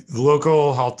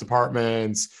local health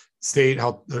departments,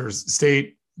 there's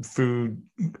state food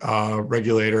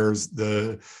regulators,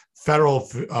 the federal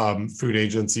food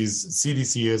agencies,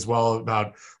 CDC as well,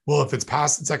 about, well, if it's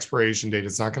past its expiration date,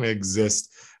 it's not going to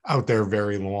exist out there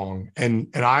very long. And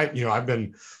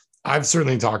I've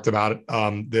certainly talked about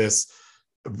this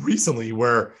recently,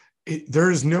 where there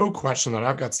is no question that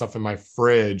I've got stuff in my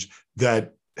fridge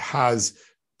that has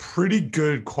pretty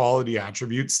good quality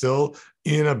attributes still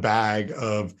in a bag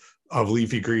of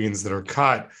leafy greens that are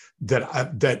cut,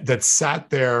 that sat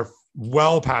there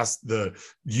well past the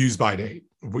use by date,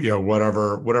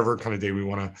 whatever kind of day we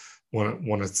want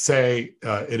to say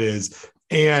it is.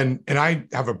 And I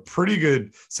have a pretty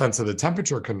good sense of the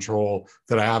temperature control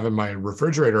that I have in my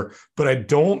refrigerator, but I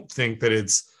don't think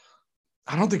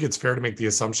it's fair to make the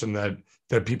assumption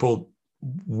that people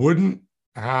wouldn't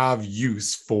have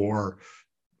use for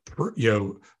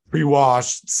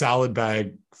pre-washed salad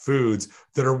bag foods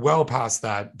that are well past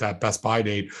that best by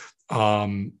date.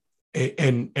 And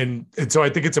so I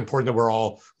think it's important that we're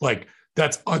all like,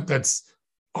 that's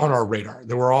on our radar,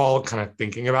 that we're all kind of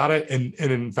thinking about it. And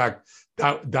in fact,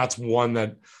 that's one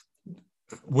that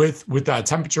with that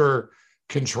temperature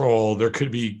control, there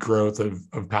could be growth of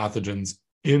pathogens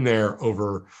in there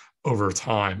over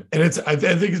time. And I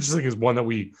think it's just like is one that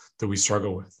we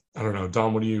struggle with. I don't know,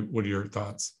 Don, what are your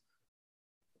thoughts?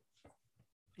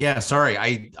 Yeah, sorry.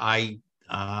 It's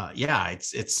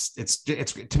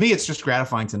to me, it's just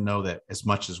gratifying to know that as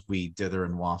much as we dither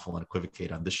and waffle and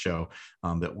equivocate on this show,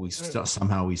 that we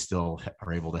still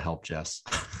are able to help Jess.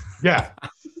 Yeah.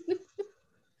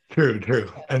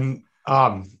 True. And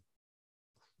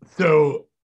so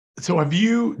have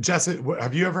you, Jess,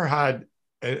 have you ever had,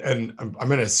 and I'm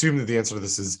going to assume that the answer to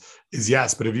this is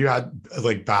yes, but have you had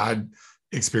like bad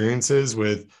experiences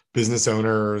with business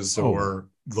owners or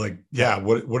like,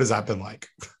 what has that been like?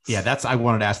 Yeah, I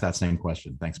wanted to ask that same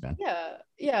question. Thanks, man.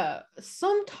 Yeah.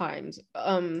 Sometimes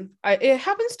it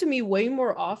happens to me way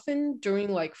more often during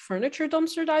like furniture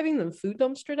dumpster diving than food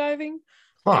dumpster diving.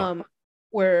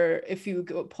 Where if you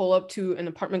pull up to an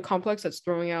apartment complex that's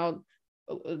throwing out,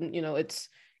 it's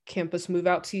campus move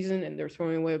out season and they're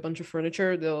throwing away a bunch of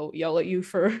furniture, they'll yell at you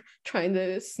for trying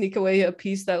to sneak away a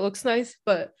piece that looks nice.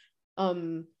 But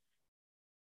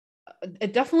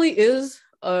it definitely is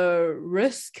a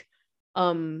risk.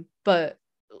 But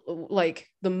like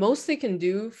the most they can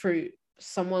do for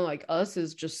someone like us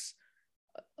is just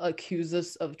accuse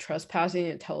us of trespassing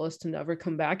and tell us to never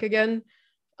come back again.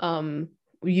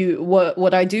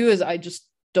 What I do is I just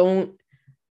don't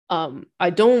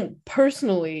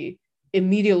personally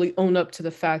immediately own up to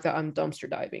the fact that I'm dumpster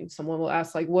diving. Someone will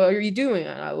ask like, what are you doing?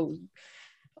 And I will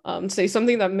say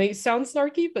something that may sound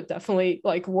snarky, but definitely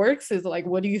like works, is like,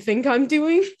 what do you think I'm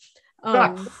doing?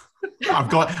 I'm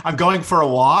going for a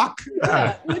walk.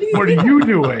 Yeah, what are you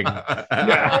doing?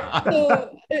 Yeah.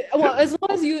 Well, as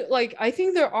long as you like, I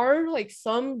think there are like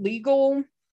some legal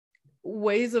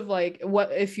ways of like,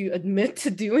 what if you admit to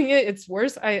doing it, it's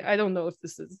worse. I don't know if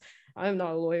this is I'm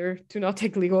not a lawyer. Do not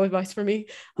take legal advice from me.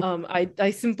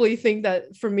 I simply think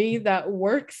that for me that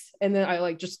works, and then I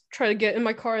like just try to get in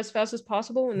my car as fast as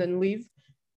possible and then leave.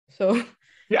 So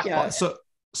yeah.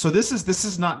 So this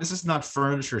is not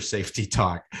furniture safety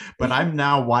talk, but I'm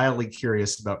now wildly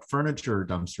curious about furniture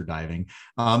dumpster diving.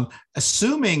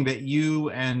 Assuming that you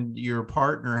and your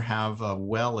partner have a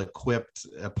well-equipped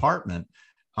apartment,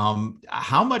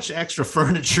 how much extra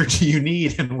furniture do you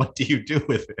need, and what do you do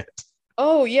with it?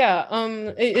 Oh yeah,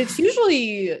 it's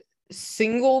usually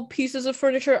single pieces of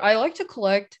furniture. We like to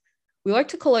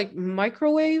collect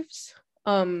microwaves.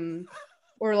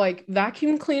 Or like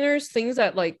vacuum cleaners, things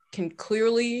that like can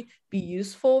clearly be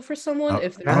useful for someone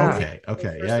if they're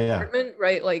apartment,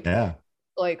 right?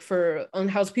 Like for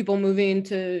unhoused people moving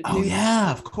to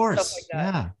of course, stuff like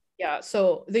that. Yeah.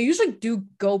 So they usually do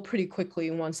go pretty quickly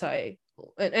once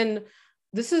and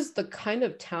this is the kind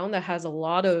of town that has a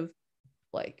lot of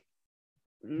like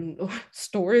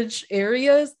storage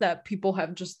areas that people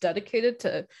have just dedicated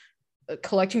to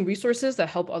collecting resources that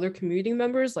help other community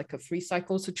members, like a free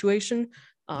cycle situation.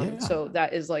 So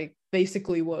that is like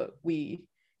basically what we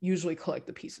usually collect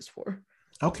the pieces for.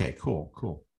 Okay,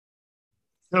 cool.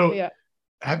 So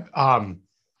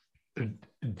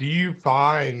do you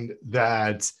find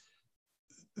that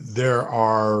there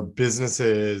are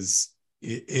businesses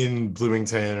in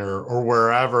Bloomington or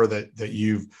wherever that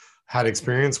you've had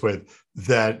experience with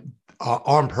that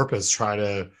on purpose try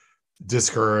to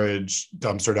discourage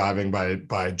dumpster diving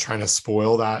by trying to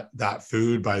spoil that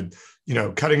food by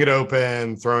cutting it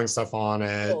open, throwing stuff on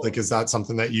it? Like, is that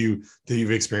something that you've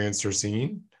experienced or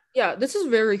seen? Yeah, this is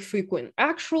very frequent.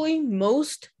 Actually,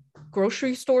 most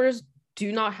grocery stores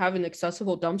do not have an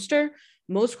accessible dumpster.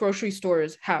 Most grocery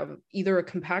stores have either a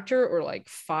compactor or like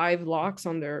 5 locks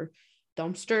on their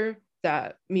dumpster.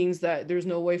 That means that there's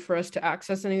no way for us to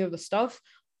access any of the stuff.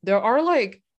 There are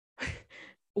like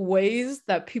ways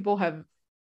that people have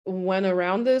went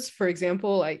around this. For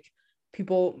example, like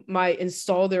people might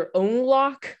install their own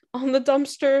lock on the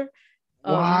dumpster,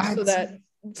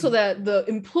 so that the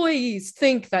employees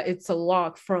think that it's a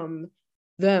lock from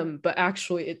them, but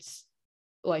actually it's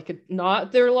like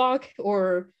not their lock.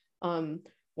 Or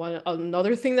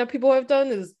another thing that people have done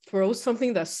is throw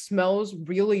something that smells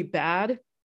really bad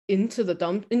into the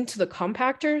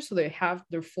compactor, so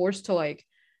they're forced to like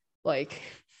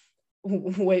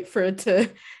wait for it to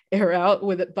air out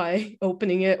with it by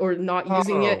opening it or not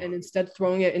using it, and instead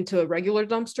throwing it into a regular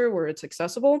dumpster where it's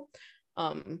accessible.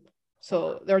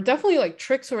 So there are definitely like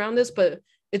tricks around this, but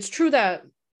it's true that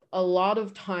a lot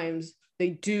of times they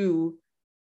do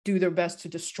their best to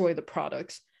destroy the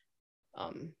products.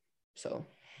 So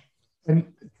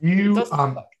and you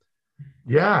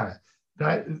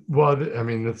I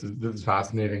mean, this is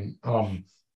fascinating.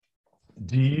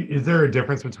 Is there a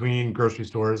difference between grocery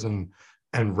stores and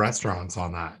restaurants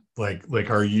on that? Like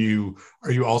are you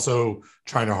also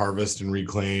trying to harvest and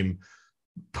reclaim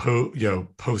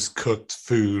post-cooked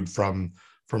food from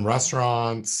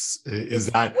restaurants? Is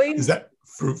that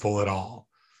fruitful at all?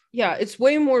 Yeah, it's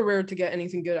way more rare to get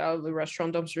anything good out of the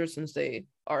restaurant dumpster, since they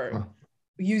are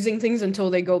using things until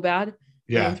they go bad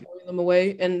and throwing them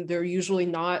away, and they're usually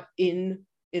not in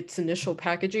its initial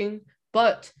packaging.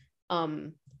 But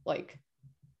like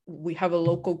we have a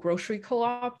local grocery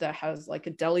co-op that has like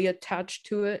a deli attached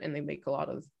to it, and they make a lot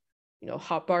of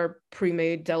hot bar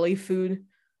pre-made deli food.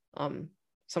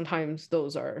 Sometimes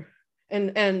those are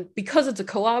and because it's a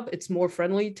co-op, it's more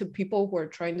friendly to people who are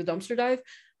trying to dumpster dive.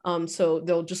 So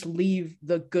they'll just leave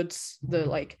the goods, the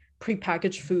like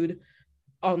pre-packaged food,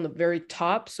 on the very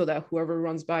top, so that whoever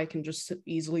runs by can just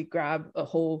easily grab a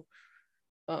whole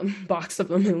box of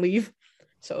them and leave.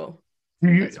 So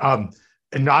and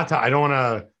I don't want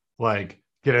to like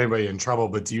get anybody in trouble,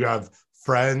 but do you have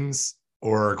friends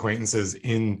or acquaintances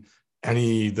in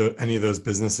any of those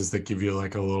businesses that give you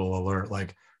like a little alert,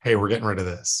 like, hey, we're getting rid of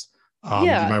this, you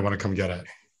might want to come get it?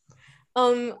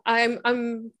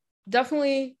 I'm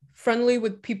definitely friendly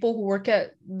with people who work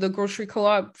at the grocery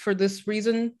co-op for this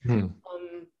reason.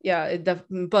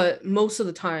 But most of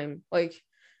the time, like,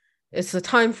 it's a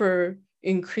time for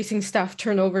increasing staff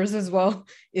turnovers as well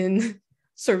in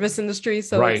service industry,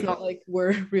 so it's not like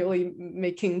we're really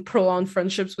making prolonged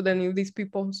friendships with any of these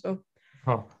people. So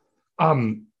so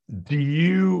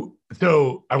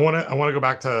I want to go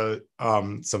back to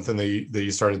something that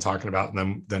you started talking about,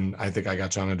 and then I think I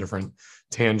got you on a different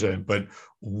tangent. But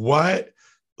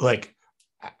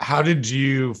how did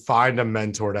you find a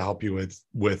mentor to help you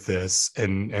with this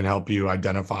and help you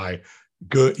identify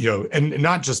good, and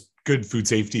not just good food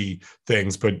safety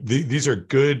things, but these are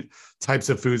good types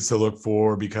of foods to look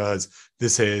for, because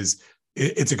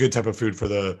it's a good type of food for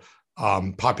the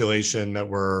population that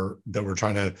we're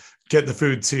trying to get the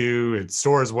food to, it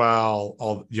stores well,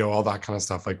 all that kind of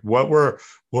stuff. Like what were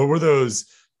those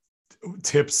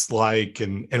tips like,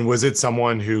 and was it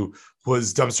someone who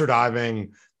was dumpster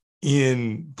diving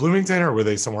in Bloomington, or were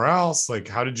they somewhere else? Like,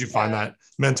 how did you find that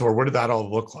mentor? What did that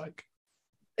all look like?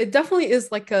 It definitely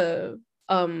is like a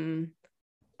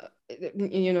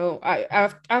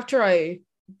after I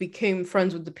became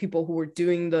friends with the people who were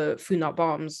doing the Food Not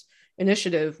Bombs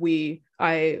initiative,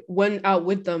 I went out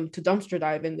with them to dumpster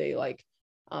dive, and they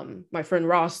my friend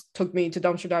Ross took me to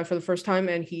dumpster dive for the first time,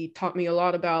 and he taught me a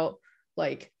lot about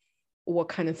like what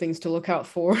kind of things to look out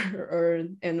for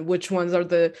and which ones are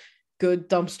the good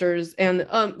dumpsters. And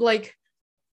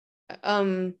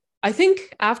I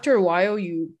think after a while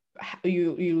you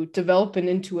develop an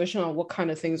intuition on what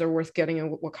kind of things are worth getting and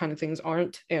what kind of things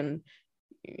aren't. And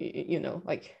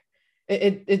like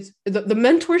it's the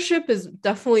mentorship is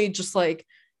definitely just like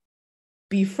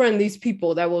befriend these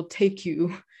people that will take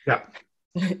you. Yeah.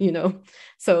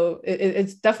 So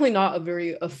it's definitely not a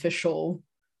very official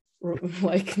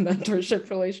like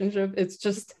mentorship relationship. It's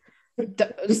just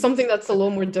something that's a little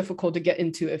more difficult to get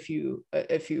into if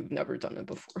you've never done it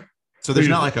before. So there's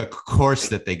not like a course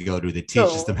that they go to that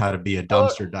teaches them how to be a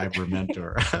dumpster diver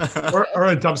mentor or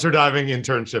a dumpster diving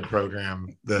internship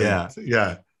program.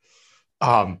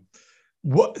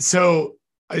 So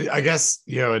I guess,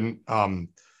 and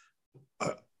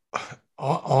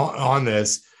on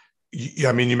this,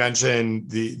 I mean, you mentioned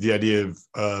the idea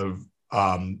of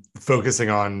focusing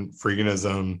on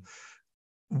freeganism.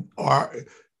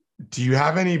 Do you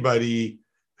have anybody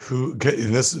who,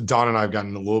 and this, Dawn and I have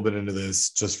gotten a little bit into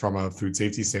this just from a food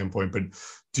safety standpoint, but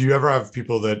do you ever have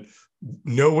people that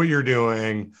know what you're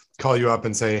doing, call you up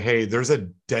and say, hey, there's a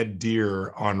dead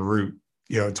deer on Route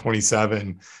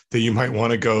 27 that you might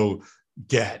want to go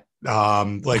get?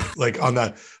 Like on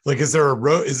that, like, is there a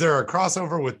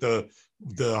crossover with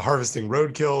the harvesting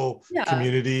roadkill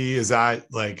community? Is that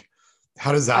like,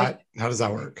 how does that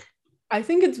work? I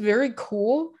think it's very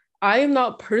cool. I am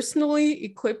not personally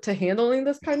equipped to handling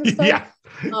this kind of stuff.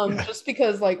 Just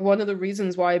because like one of the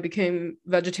reasons why I became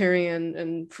vegetarian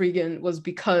and vegan was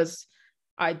because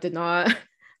I did not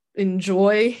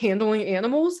enjoy handling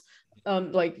animals,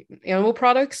 like animal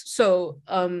products. So,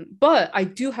 but I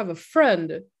do have a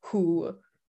friend who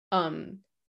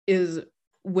is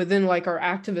within like our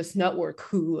activist network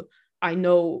who I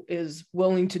know is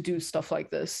willing to do stuff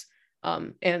like this.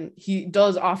 And he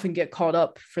does often get caught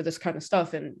up for this kind of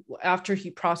stuff. And after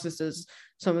he processes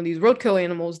some of these roadkill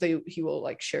animals, he will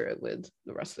like share it with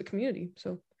the rest of the community.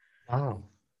 So, how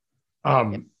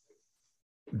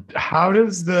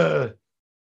does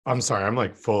I'm sorry, I'm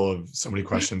like full of so many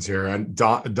questions here. And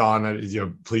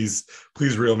Dawn, please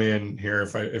reel me in here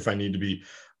if I need to be.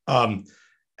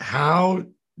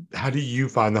 How do you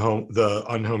find the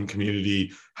unhomed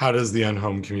community? How does the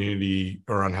unhomed community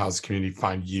or unhoused community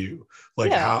find you?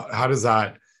 Like, how does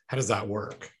that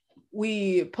work?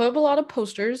 We put up a lot of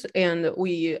posters, and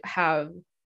we have,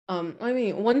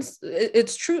 once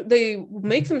it's true, they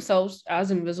make themselves as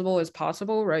invisible as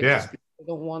possible, right? Yeah. They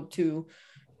don't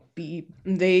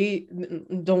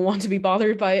want to be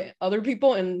bothered by other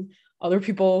people, and other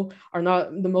people are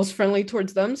not the most friendly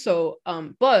towards them. So,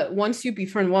 but once you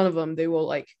befriend one of them, they will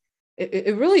like,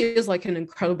 it really is like an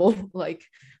incredible like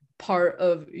part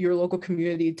of your local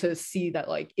community to see that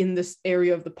like in this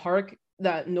area of the park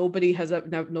that nobody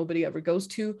ever goes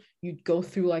to, you'd go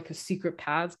through like a secret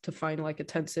path to find like a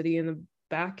tent city in the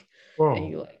back. Whoa. And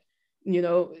you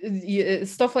like,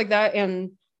 stuff like that.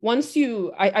 And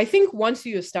I think once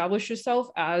you establish yourself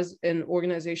as an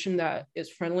organization that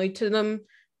is friendly to them,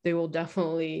 they will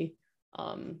definitely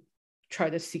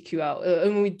try to seek you out.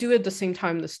 And we do it at the same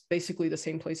time, basically the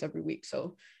same place every week.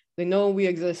 So they know we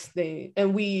exist.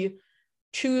 And we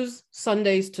choose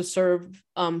Sundays to serve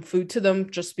food to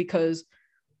them just because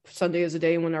Sunday is a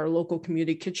day when our local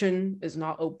community kitchen is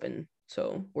not open.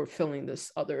 So we're filling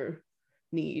this other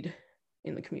need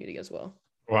in the community as well.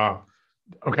 Wow.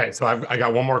 Okay. So I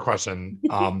got one more question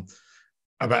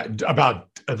about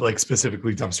like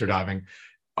specifically dumpster diving.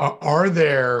 Are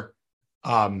there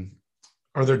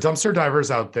dumpster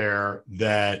divers out there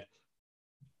that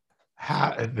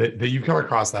you come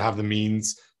across that have the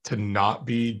means to not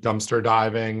be dumpster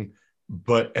diving,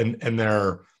 but and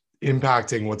they're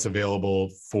impacting what's available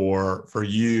for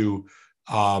you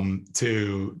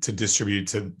to distribute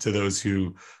to those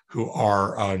who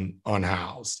are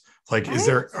unhoused? Like,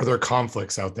 are there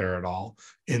conflicts out there at all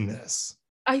in this?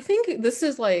 I think this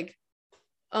is like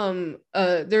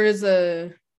there is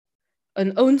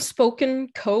an unspoken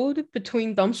code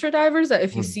between dumpster divers that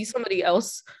if you see somebody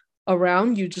else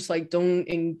around, you just like don't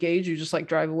engage, you just like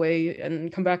drive away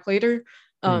and come back later.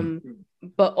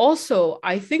 But also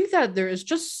I think that there is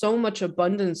just so much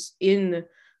abundance in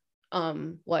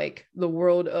like the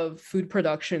world of food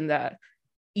production that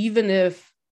even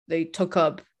if they took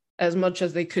up as much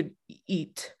as they could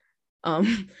eat,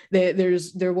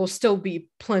 there will still be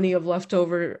plenty of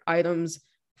leftover items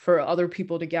for other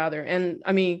people to gather. And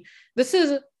I mean, this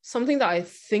is something that I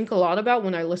think a lot about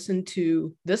when I listen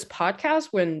to this podcast,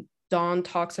 when Dawn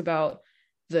talks about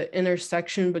the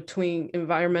intersection between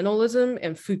environmentalism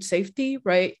and food safety,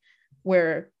 right?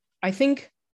 Where I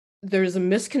think there's a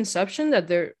misconception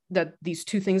that these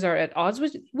two things are at odds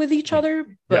with each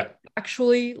other, but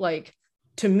actually, like,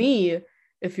 to me,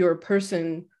 if you're a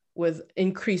person with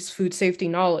increased food safety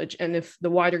knowledge, and if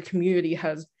the wider community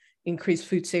has increased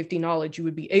food safety knowledge, you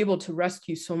would be able to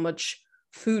rescue so much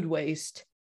food waste,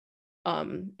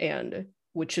 and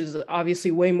which is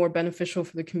obviously way more beneficial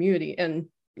for the community. And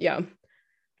yeah,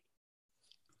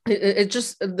 it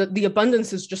just, the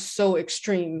abundance is just so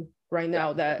extreme right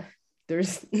now that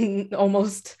there's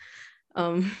almost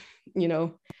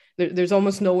there's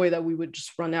almost no way that we would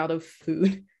just run out of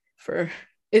food for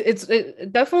it. It's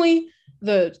definitely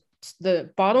the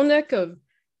bottleneck of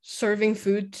serving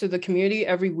food to the community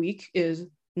every week is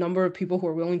number of people who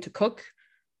are willing to cook,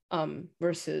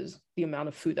 versus the amount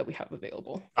of food that we have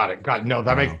available. Got it. No,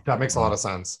 that makes a lot of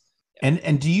sense.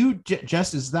 And do you,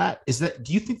 Jess, is that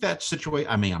do you think that situation,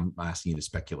 I mean, I'm asking you to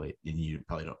speculate and you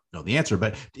probably don't know the answer,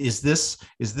 but is this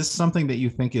something that you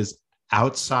think is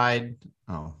outside?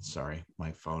 Oh, sorry,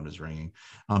 my phone is ringing.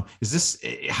 How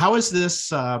is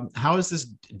this I'm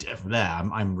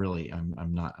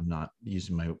not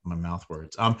using my mouth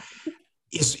words.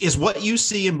 Is what you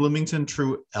see in Bloomington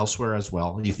true elsewhere as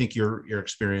well? Do you think your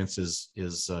experience is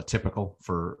typical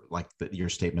for like your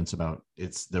statements about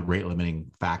it's the rate limiting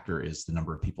factor is the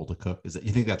number of people to cook? Is that,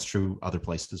 you think that's true other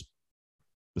places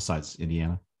besides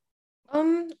Indiana?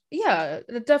 Yeah,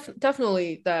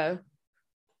 definitely that.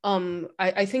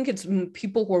 I think it's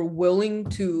people who are willing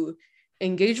to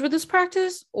engage with this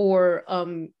practice, or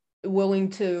willing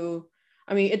to,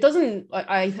 I mean, it doesn't,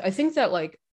 I think that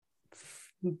like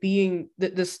being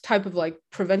this type of like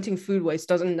preventing food waste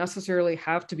doesn't necessarily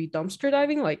have to be dumpster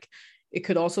diving. Like it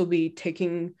could also be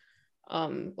taking,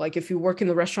 like if you work in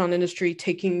the restaurant industry,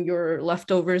 taking your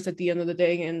leftovers at the end of the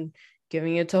day and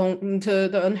giving it to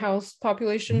the unhoused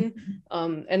population,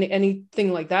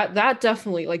 anything like that. That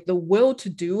definitely, like, the will to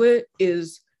do it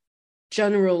is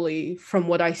generally, from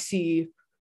what I see,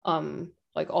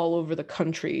 like all over the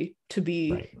country, to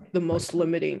be the most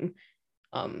limiting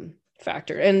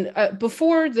factor. And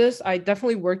before this, I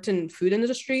definitely worked in food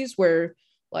industries where,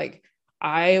 like,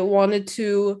 I wanted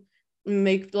to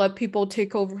let people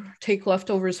take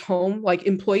leftovers home, like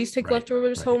employees take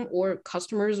leftovers home, or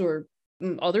customers or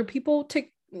other people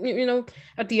take,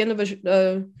 at the end of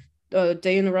a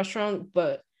day in a restaurant.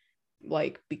 But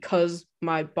like, because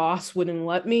my boss wouldn't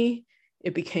let me,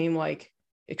 it became like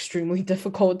extremely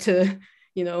difficult to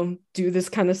do this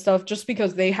kind of stuff, just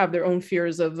because they have their own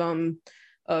fears of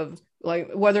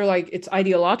like, whether like it's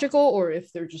ideological or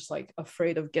if they're just like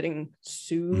afraid of getting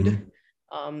sued,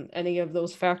 any of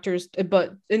those factors.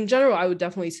 But in general, I would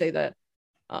definitely say that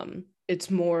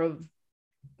it's more of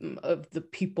the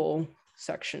people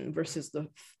section versus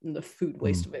the food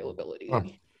waste availability.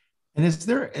 And is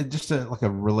there just a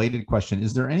related question?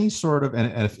 Is there any sort of,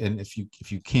 and if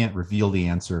you can't reveal the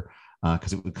answer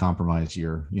because it would compromise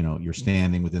your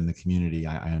standing within the community,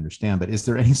 I understand. But is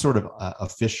there any sort of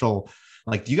official,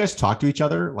 like, do you guys talk to each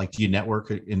other? Like, do you network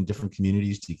in different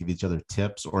communities? Do you give each other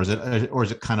tips, or is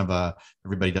it kind of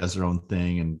everybody does their own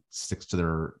thing and sticks to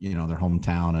their their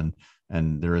hometown,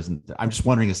 and there isn't? I'm just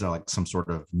wondering, is there like some sort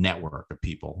of network of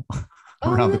people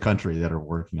around the country that are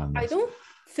working on this? I don't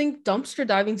think dumpster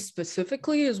diving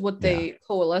specifically is what they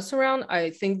coalesce around. I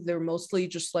think they're mostly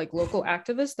just like local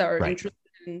activists that are interested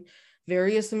in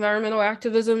various environmental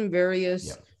activism,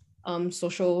 various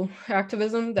social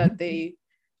activism, that they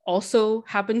also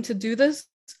happen to do this.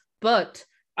 But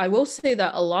I will say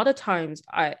that a lot of times,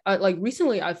 I like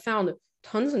recently I found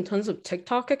tons and tons of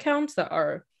TikTok accounts that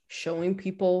are showing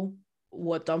people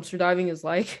what dumpster diving is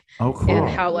like. Oh, cool. And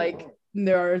how like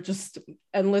there are just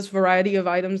endless variety of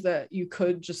items that you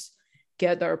could just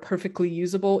get that are perfectly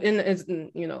usable.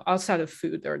 And outside of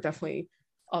food, there are definitely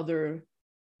other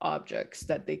objects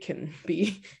that they can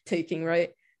be taking,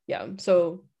 right? Yeah.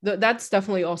 So that's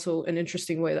definitely also an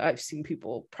interesting way that I've seen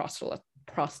people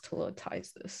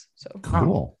proselytize this. So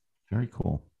cool. Very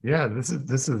cool. Yeah, this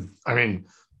is I mean,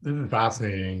 this is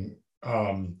fascinating.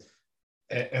 And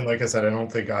like I said, I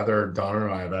don't think either Dawn or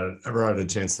I have ever had a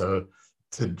chance to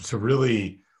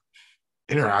really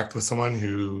interact with someone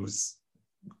who's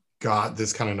got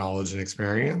this kind of knowledge and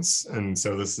experience. And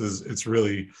so it's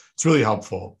really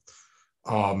helpful.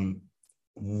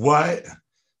 What,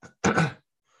 and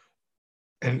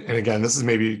again, this is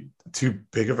maybe too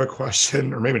big of a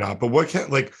question, or maybe not, but what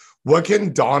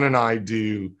can Dawn and I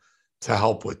do to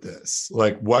help with this?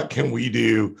 Like, what can we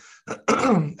do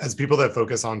as people that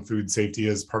focus on food safety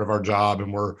as part of our job,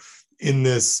 and we're in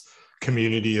this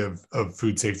community of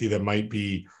food safety that might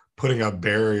be putting up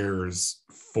barriers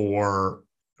for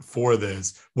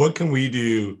this? What can we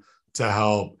do to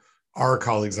help our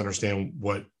colleagues understand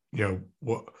what's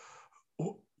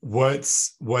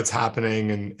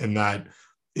happening, and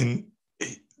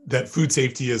that food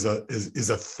safety is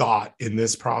a thought in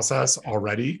this process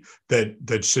already,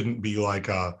 that shouldn't be like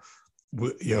a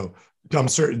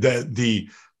dumpster, that the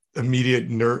immediate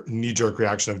knee-jerk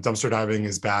reaction of dumpster diving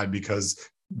is bad because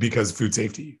food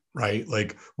safety, right?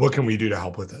 Like, what can we do to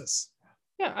help with this?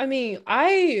 Yeah, I mean,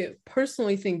 I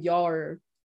personally think y'all are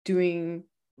doing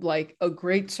like a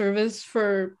great service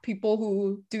for people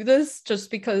who do this,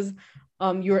 just because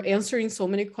you're answering so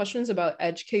many questions about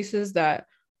edge cases that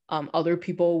other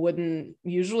people wouldn't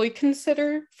usually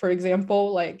consider. For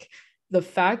example, like the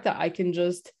fact that I can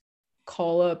just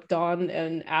call up Dawn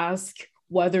and ask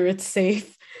whether it's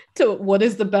safe what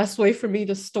is the best way for me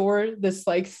to store this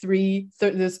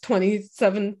this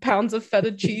 27 pounds of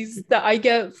feta cheese that I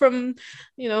get from,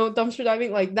 dumpster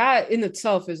diving. Like, that in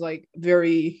itself is like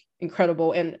very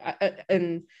incredible,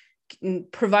 and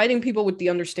providing people with the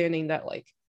understanding that like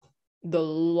the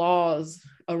laws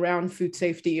around food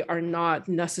safety are not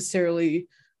necessarily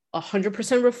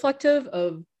 100% reflective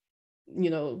of,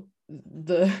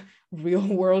 the real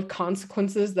world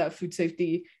consequences that food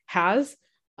safety has.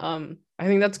 I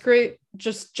think that's great.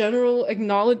 Just general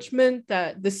acknowledgement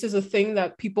that this is a thing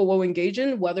that people will engage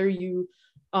in, whether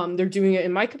they're doing it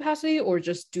in my capacity or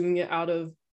just doing it out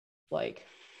of like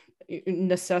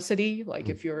necessity. Like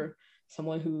if you're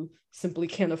someone who simply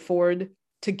can't afford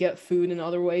to get food in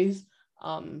other ways.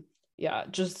 I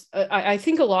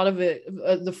think a lot of it,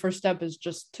 the first step is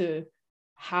just to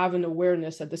have an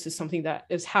awareness that this is something that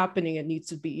is happening and needs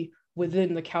to be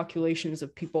within the calculations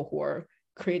of people who are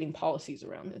creating policies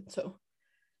around it. So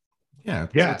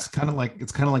it's kind of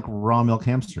like raw milk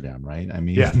Amsterdam, right? I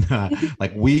mean,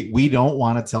 like we don't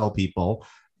want to tell people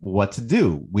what to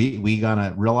do. We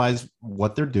gotta realize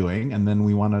what they're doing, and then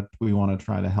we want to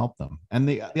try to help them. And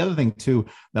the other thing too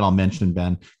that I'll mention,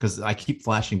 Ben, because I keep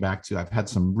flashing back to, I've had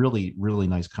some really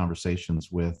nice conversations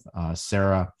with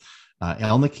Sarah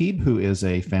Elnakib, who is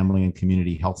a family and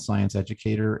community health science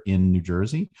educator in New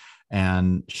Jersey.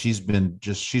 And she's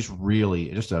really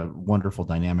just a wonderful,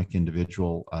 dynamic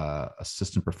individual,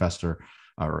 assistant professor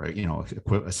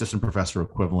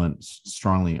equivalent,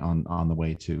 strongly on the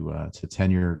way to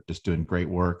tenure, just doing great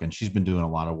work. And she's been doing a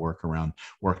lot of work around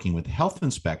working with health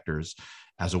inspectors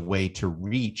as a way to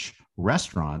reach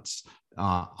restaurants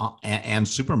and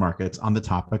supermarkets on the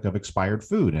topic of expired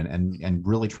food, and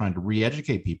really trying to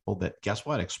re-educate people that, guess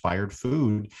what, expired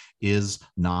food is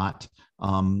not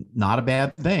a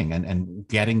bad thing, and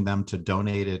getting them to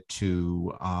donate it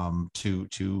to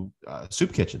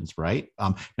soup kitchens, right?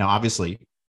 Now, obviously,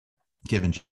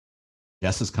 given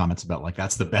Jess's comments about like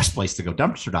that's the best place to go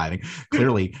dumpster diving,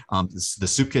 clearly the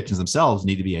soup kitchens themselves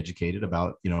need to be educated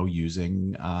about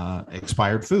using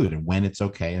expired food and when it's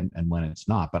okay and when it's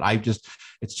not. But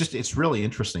it's really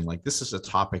interesting. Like, this is a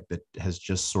topic that has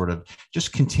just sort of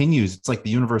continues. It's like the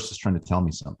universe is trying to tell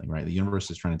me something, right? The universe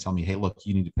is trying to tell me, hey, look,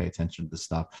 you need to pay attention to this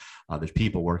stuff. There's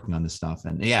people working on this stuff,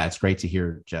 and it's great to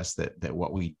hear, Jess, that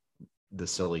the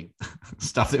silly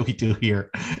stuff that we do here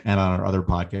and on our other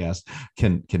podcasts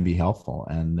can be helpful.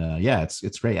 And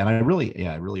it's great. And I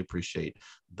really appreciate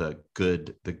the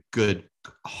good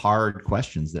hard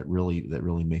questions that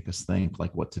really make us think,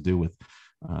 like what to do with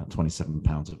 27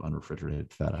 pounds of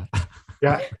unrefrigerated feta.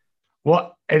 Yeah.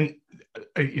 Well, and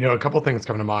a couple of things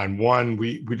come to mind. One,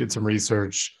 we did some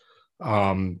research,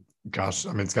 it's got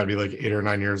to be like 8 or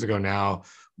 9 years ago now,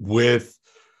 with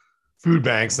food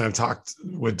banks, and I've talked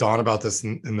with Dawn about this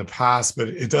in the past, but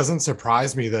it doesn't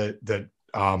surprise me that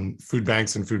food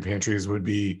banks and food pantries would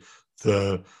be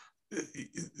one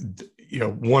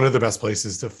of the best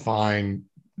places to find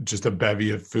just a bevy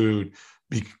of food,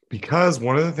 because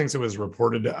one of the things that was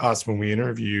reported to us when we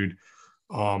interviewed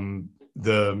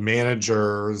the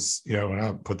managers, and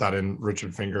I'll put that in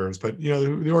Richard Fingers, but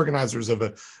the organizers of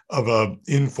a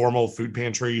informal food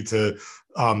pantry to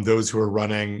those who are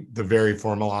running the very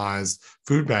formalized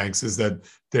food banks, is that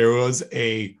there was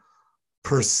a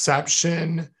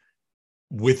perception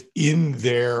within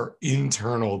their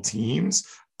internal teams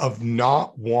of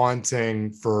not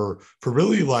wanting for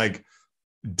really like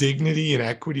dignity and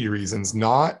equity reasons.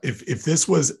 Not if this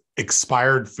was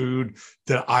expired food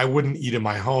that I wouldn't eat in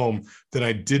my home, then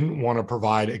I didn't want to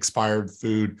provide expired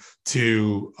food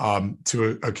to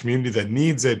a community that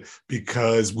needs it,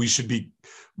 because we should be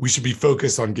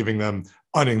focused on giving them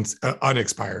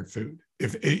unexpired food.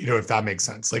 If that makes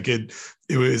sense. Like it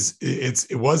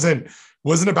wasn't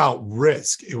about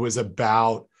risk. It was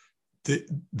about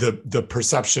the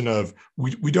perception of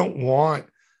we don't want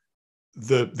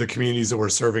the communities that we're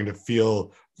serving to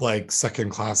feel like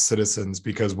second-class citizens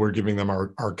because we're giving them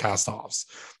our cast-offs,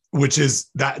 which is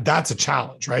that's a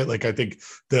challenge, right? Like I think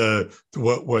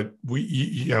what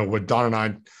Don and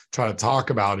I try to talk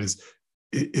about is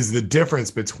the difference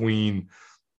between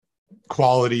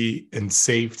quality and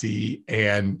safety,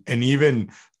 and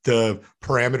even the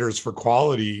parameters for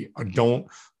quality don't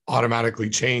automatically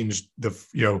change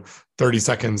 30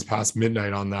 seconds past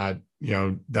midnight on that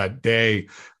day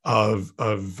of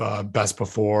best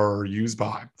before or use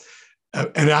by.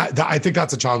 And I think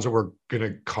that's a challenge that we're going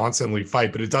to constantly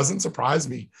fight, but it doesn't surprise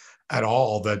me at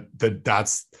all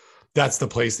that's the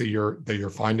place that you're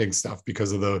finding stuff,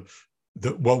 because of the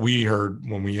what we heard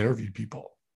when we interviewed people.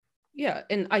 Yeah,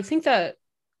 and I think that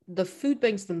the food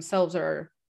banks themselves are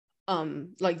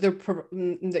like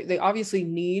they obviously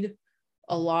need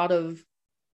a lot of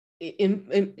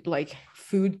like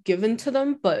food given to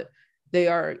them, but they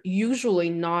are usually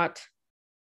not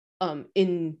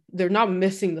they're not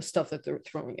missing the stuff that they're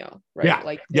throwing out, right? Yeah.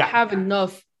 Like they have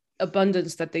enough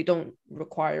abundance that they don't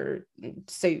require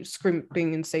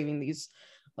scrimping and saving these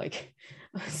like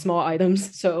small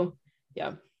items. So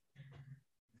yeah.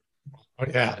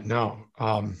 Yeah, no.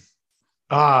 What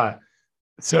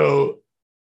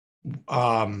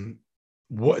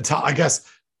I guess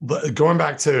going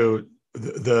back to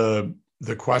the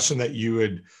question that you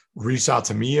had reached out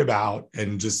to me about,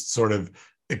 and just sort of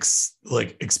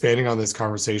expanding on this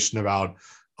conversation about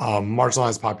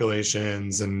marginalized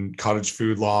populations and cottage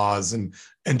food laws, and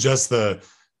just the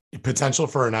potential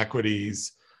for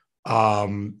inequities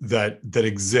that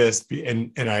exist,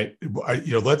 and I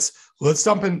let's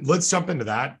jump into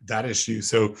that issue.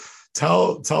 So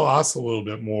tell us a little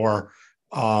bit more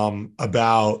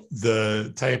about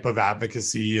the type of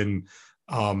advocacy and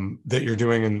that you're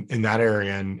doing in that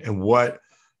area, and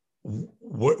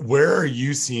where are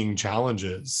you seeing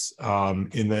challenges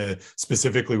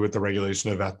specifically with the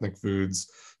regulation of ethnic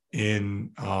foods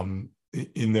in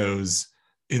those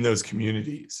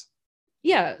communities?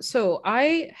 Yeah, so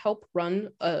I help run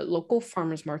a local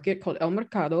farmers market called El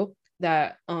Mercado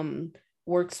that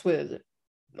works with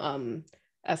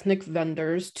ethnic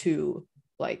vendors to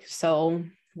like sell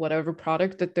whatever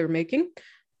product that they're making.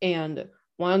 And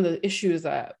one of the issues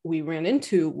that we ran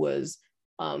into was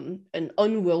an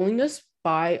unwillingness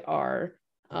by our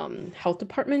health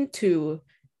department to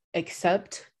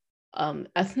accept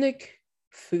ethnic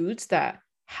foods that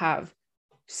have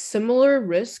similar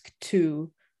risk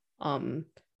to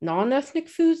non-ethnic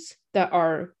foods that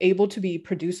are able to be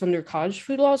produced under cottage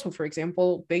food laws. So for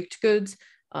example, baked goods,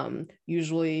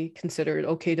 usually considered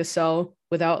okay to sell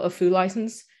without a food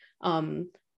license,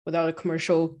 without a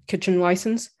commercial kitchen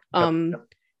license.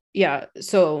 Yeah,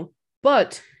 so,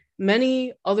 but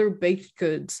many other baked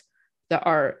goods that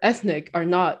are ethnic are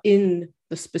not in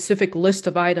the specific list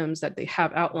of items that they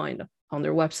have outlined on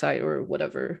their website or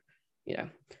whatever. Yeah.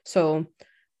 So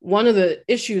one of the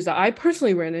issues that I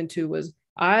personally ran into was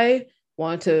I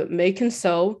wanted to make and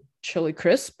sell chili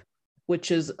crisp,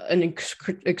 which is an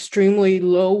extremely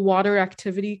low water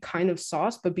activity kind of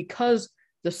sauce, but because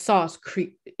the sauce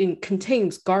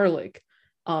contains garlic,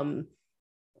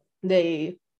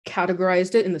 they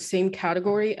categorized it in the same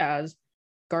category as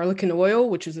garlic and oil,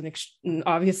 which is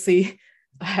obviously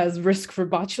has risk for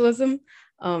botulism,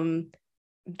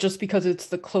 just because it's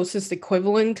the closest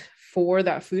equivalent for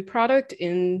that food product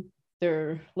in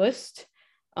their list.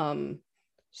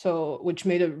 So which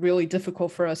made it really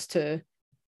difficult for us to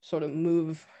sort of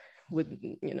move with,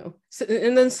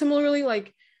 and then similarly,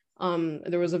 like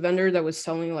there was a vendor that was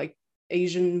selling like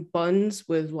Asian buns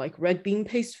with like red bean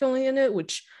paste filling in it,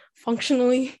 which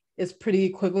functionally is pretty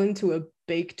equivalent to a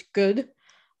baked good,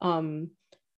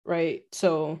 right?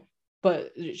 So,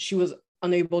 but she was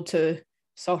unable to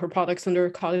sell her products under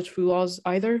cottage food laws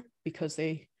either, because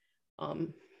they,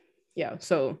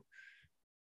 so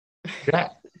yeah,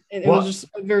 it was just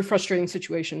a very frustrating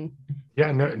situation.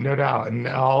 Yeah, no doubt. And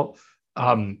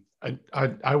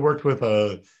I worked with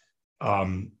a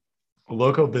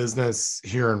local business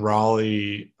here in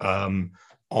Raleigh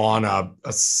on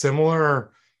a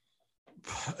similar,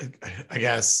 I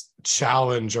guess,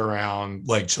 challenge around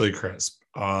like chili crisp.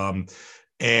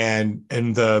 and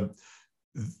the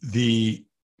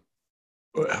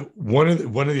one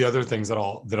of the other things that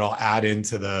I'll add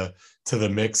into the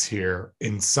mix here,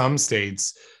 in some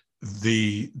states,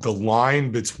 the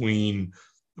line between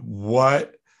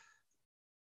what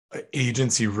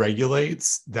agency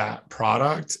regulates that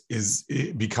product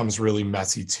it becomes really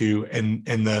messy too, and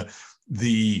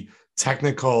the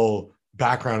technical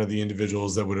background of the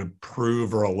individuals that would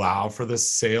approve or allow for the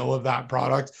sale of that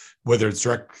product, whether it's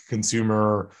direct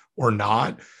consumer or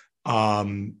not,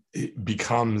 it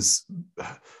becomes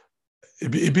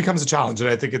a challenge. And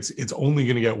I think it's only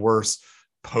going to get worse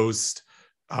post,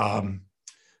 I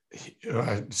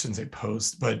shouldn't say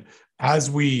post, but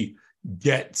as we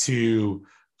get to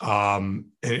over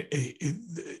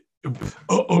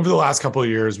the last couple of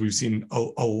years, we've seen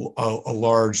a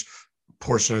large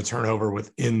portion of turnover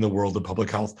within the world of public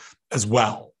health as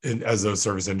well, as those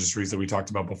service industries that we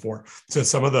talked about before. So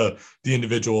some of the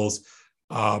individuals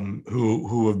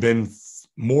who have been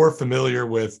more familiar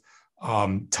with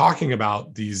talking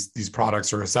about these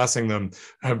products or assessing them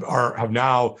have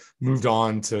now moved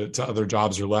on to other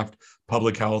jobs or left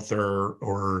public health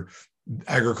or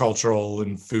agricultural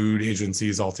and food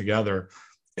agencies altogether.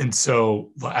 And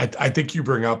so I think you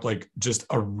bring up like just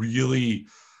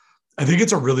I think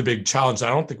it's a really big challenge. I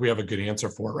don't think we have a good answer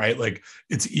for it, right? Like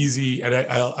it's easy. And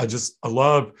I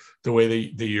love the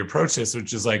way that you approach this,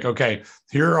 which is like, okay,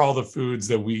 here are all the foods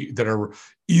that are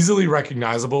easily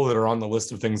recognizable that are on the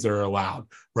list of things that are allowed,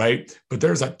 right? But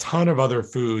there's a ton of other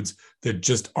foods that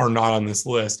just are not on this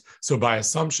list. So by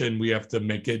assumption, we have to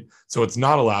make it so it's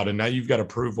not allowed. And now you've got to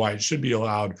prove why it should be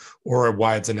allowed or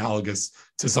why it's analogous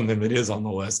to something that is on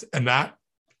the list. And that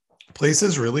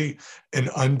places really an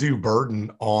undue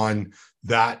burden on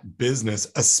that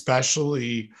business,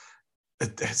 especially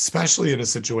in a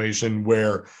situation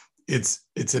where it's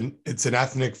an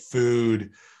ethnic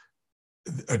food,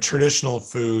 a traditional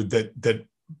food that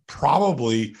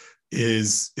probably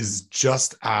is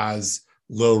just as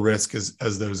low risk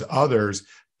as those others,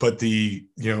 but the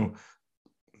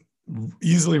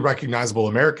easily recognizable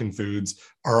American foods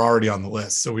are already on the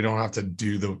list, so we don't have to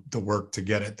do the work to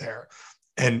get it there.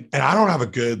 And I don't have a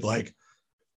good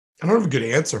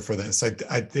answer for this.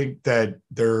 I think that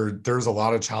there's a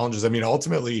lot of challenges. I mean,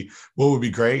 ultimately, what would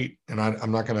be great, and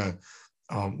I'm not going to,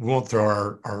 we won't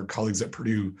throw our colleagues at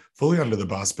Purdue fully under the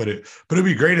bus, but it'd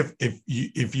be great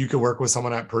if you could work with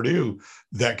someone at Purdue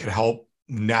that could help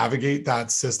navigate that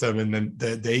system, and then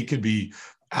that they could be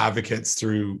advocates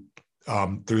through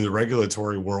the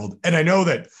regulatory world. And I know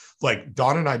that like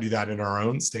Dawn and I do that in our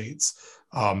own states.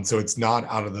 So it's not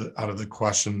out of the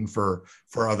question for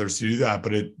others to do that,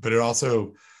 but it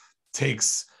also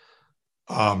takes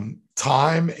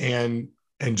time and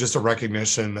just a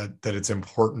recognition that it's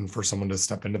important for someone to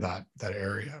step into that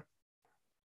area.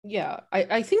 Yeah,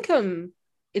 I think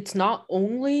it's not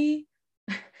only,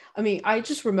 I mean, I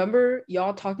just remember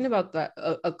y'all talking about that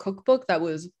a cookbook that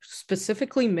was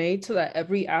specifically made so that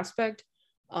every aspect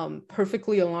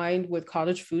perfectly aligned with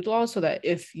cottage food law, so that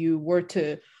if you were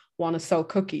to want to sell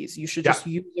cookies, you should just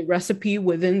use a recipe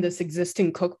within this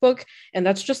existing cookbook. And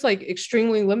that's just like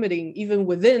extremely limiting, even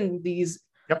within these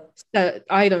set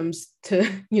items, to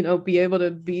be able to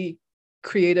be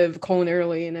creative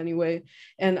culinarily in any way.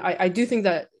 And I do think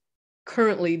that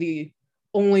currently the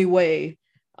only way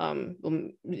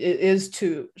is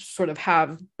to sort of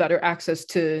have better access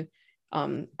to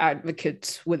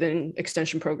advocates within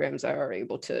extension programs that are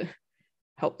able to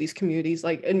help these communities,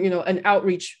 like, and an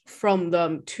outreach from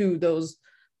them to those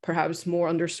perhaps more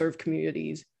underserved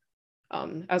communities,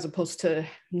 as opposed to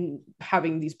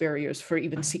having these barriers for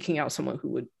even seeking out someone who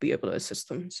would be able to assist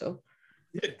them. So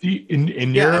go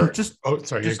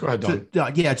ahead,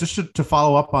 Don. Just to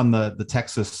follow up on the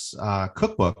Texas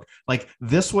cookbook, like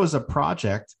this was a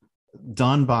project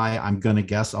done by, I'm going to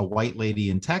guess, a white lady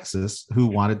in Texas who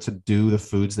wanted to do the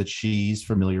foods that she's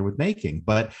familiar with making.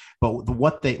 But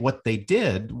what they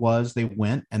did was they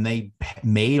went and they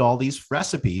made all these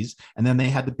recipes, and then they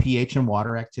had the pH and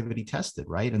water activity tested,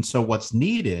 right? And so what's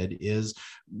needed is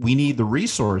we need the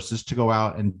resources to go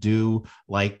out and do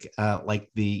like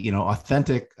the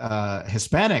authentic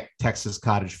Hispanic Texas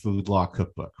cottage food law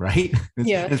cookbook, right?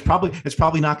 It's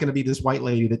probably not going to be this white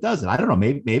lady that does it. I don't know.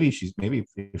 Maybe if she,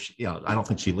 I don't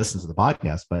think she listens to the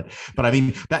podcast, but I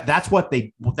mean that's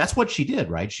what she did,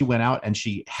 right? She went out and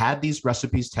she had these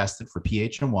recipes tested for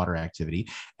pH and water activity,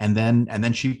 and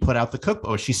then she put out the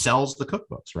cookbook, or she sells the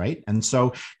cookbooks, right? And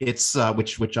so it's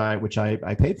which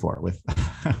I paid for with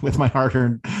with my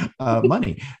hard-earned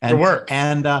money and work.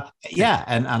 And I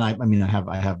mean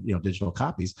I have digital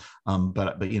copies,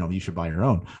 but you should buy your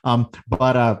own.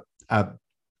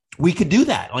 We could do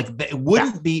that. Like it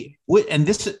wouldn't be. And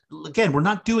this again, we're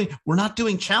not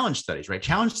doing challenge studies, right?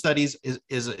 Challenge studies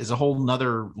is a whole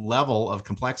nother level of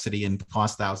complexity and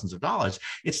cost thousands of dollars.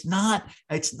 It's not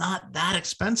that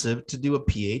expensive to do a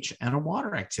pH and a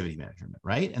water activity measurement,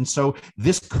 right? And so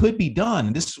this could be done.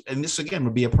 And this again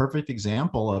would be a perfect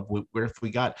example of where if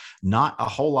we got not a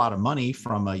whole lot of money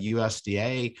from a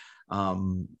USDA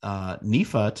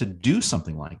NIFA to do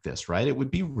something like this, right? It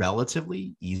would be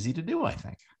relatively easy to do, I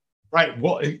think. Right.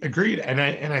 Well, agreed. And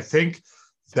I think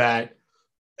that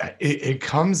it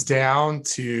comes down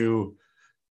to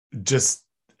just,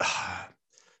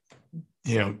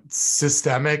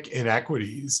 systemic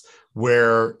inequities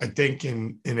where I think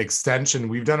in extension,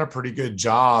 we've done a pretty good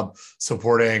job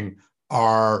supporting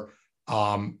our,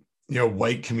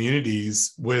 white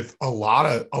communities with a lot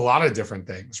of different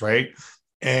things. Right.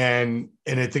 And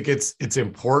I think it's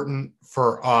important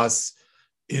for us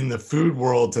in the food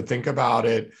world to think about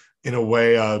it in a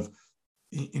way of,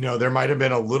 there might have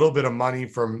been a little bit of money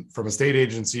from a state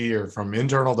agency or from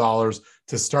internal dollars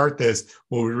to start this.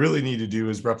 What we really need to do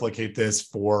is replicate this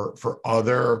for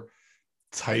other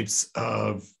types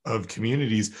of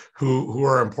communities who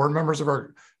are important members of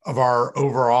our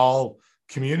overall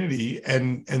community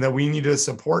and that we need to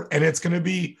support. And it's going to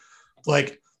be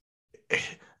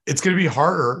it's going to be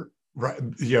harder, right?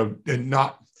 And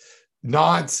not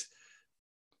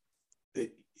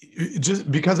just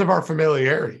because of our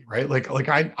familiarity, right? Like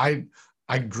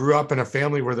I grew up in a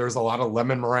family where there's a lot of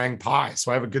lemon meringue pie,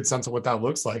 so I have a good sense of what that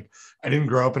looks like. I didn't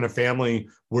grow up in a family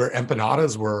where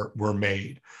empanadas were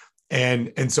made,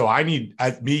 and so I need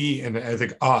me and I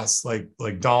think us, like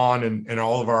Dawn and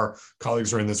all of our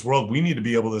colleagues who are in this world, we need to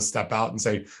be able to step out and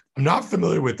say, I'm not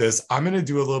familiar with this. I'm going to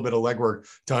do a little bit of legwork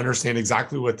to understand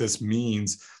exactly what this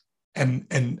means. And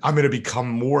I'm going to become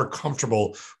more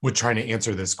comfortable with trying to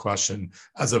answer this question,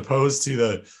 as opposed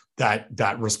to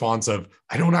that response of,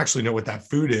 I don't actually know what that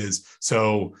food is.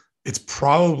 So it's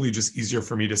probably just easier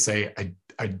for me to say,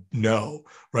 I know,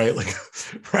 right?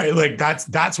 Right. Like that's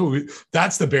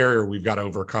the barrier we've got to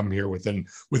overcome here within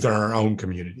our own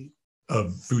community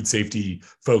of food safety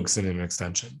folks in an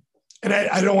extension. And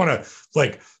I don't want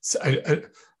to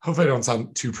hopefully I don't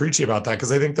sound too preachy about that,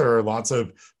 because I think there are lots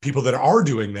of people that are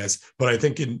doing this, but I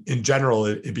think in general,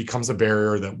 it becomes a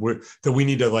barrier that we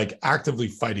need to actively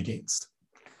fight against.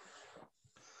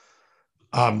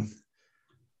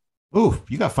 Ooh,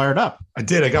 you got fired up. I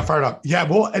did. I got fired up. Yeah.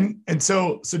 Well, and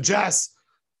so Jess,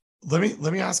 let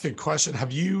me ask you a question.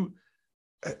 Have you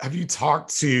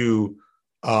talked to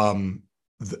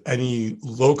any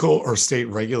local or state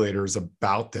regulators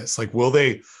about this? Like, will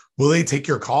they take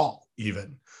your call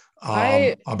even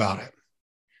about it?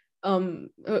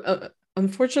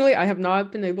 Unfortunately, I have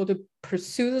not been able to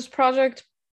pursue this project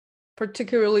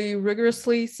particularly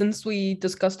rigorously since we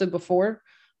discussed it before.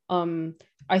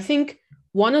 I think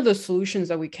one of the solutions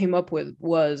that we came up with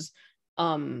was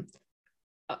one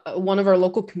of our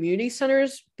local community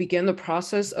centers began the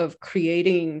process of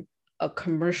creating a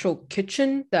commercial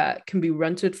kitchen that can be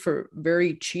rented for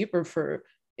very cheap or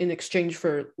in exchange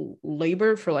for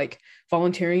labor for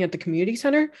volunteering at the community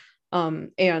center.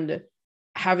 And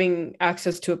having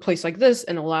access to a place like this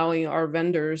and allowing our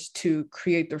vendors to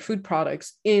create their food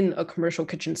products in a commercial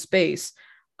kitchen space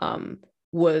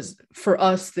was for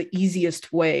us the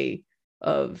easiest way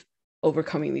of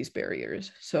overcoming these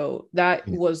barriers. So that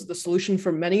was the solution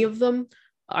for many of them.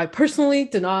 I personally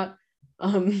did not,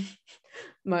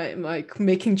 my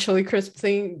making chili crisp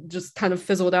thing just kind of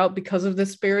fizzled out because of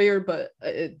this barrier, but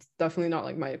it's definitely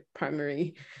not my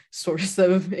primary source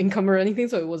of income or anything,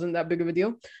 so it wasn't that big of a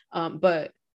deal.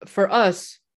 But for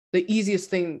us, the easiest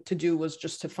thing to do was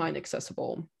just to find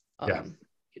accessible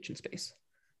kitchen space.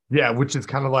 Yeah, which is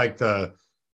kind of like the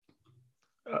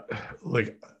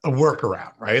like a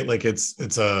workaround, right? Like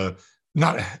it's a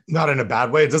not in a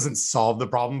bad way. It doesn't solve the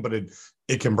problem, but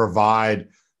it can provide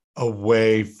a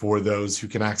way for those who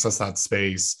can access that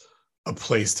space a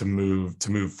place to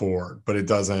move forward. But it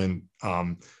doesn't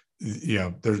there'll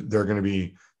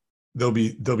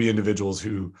be individuals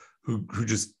who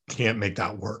just can't make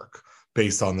that work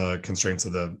based on the constraints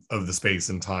of the space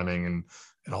and timing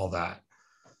and all that.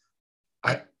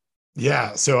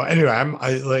 So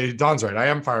anyway, Dawn's right. I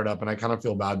am fired up, and I kind of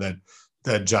feel bad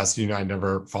that Jess, you and I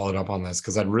never followed up on this,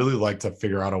 because I'd really like to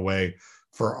figure out a way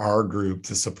for our group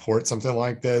to support something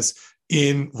like this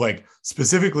in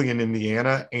specifically in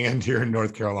Indiana and here in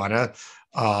North Carolina.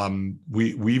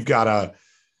 We've got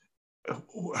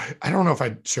I don't know if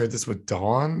I shared this with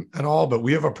Dawn at all, but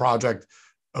we have a project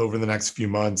over the next few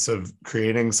months of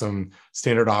creating some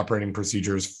standard operating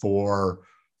procedures for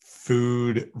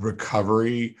food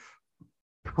recovery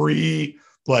pre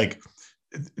like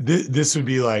this would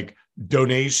be like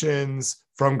donations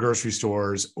from grocery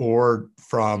stores or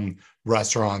from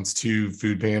restaurants to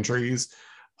food pantries,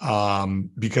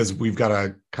 because we've got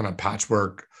a kind of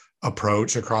patchwork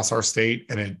approach across our state,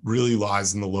 and it really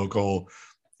lies in the local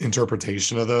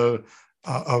interpretation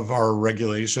of our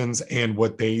regulations and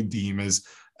what they deem as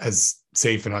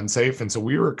safe and unsafe. And so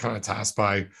we were kind of tasked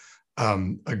by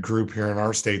a group here in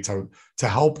our state to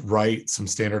help write some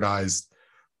standardized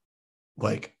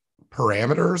like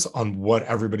parameters on what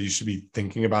everybody should be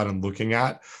thinking about and looking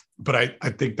at. But I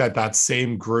think that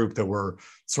same group that we're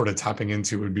sort of tapping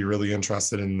into would be really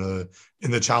interested in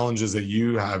the challenges that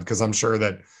you have, because I'm sure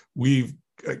that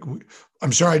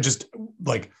I just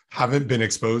like haven't been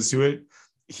exposed to it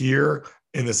here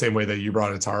in the same way that you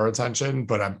brought it to our attention,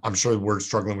 but I'm sure we're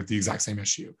struggling with the exact same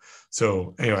issue.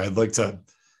 So anyway, I'd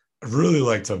really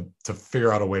like to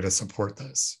figure out a way to support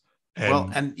this.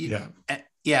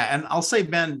 Yeah, and I'll say,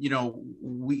 Ben,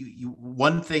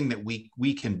 one thing that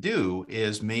we can do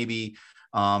is maybe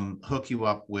hook you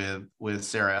up with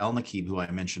Sarah Elnakib, who I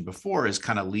mentioned before, is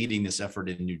kind of leading this effort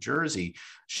in New Jersey.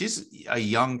 She's a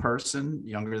young person,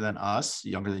 younger than us,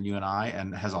 younger than you and I,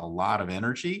 and has a lot of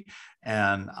energy.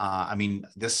 And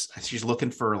she's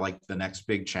looking for like the next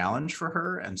big challenge for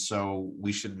her. And so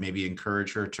we should maybe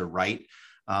encourage her to write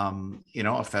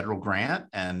a federal grant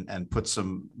and put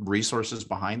some resources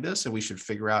behind this. And we should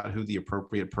figure out who the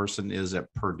appropriate person is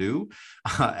at Purdue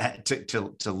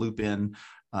to loop in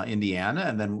Indiana.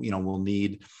 And then,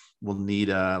 we'll need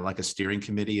like a steering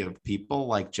committee of people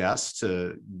like Jess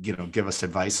to, give us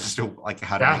advice as to like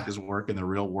how to make this work in the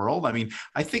real world. And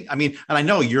I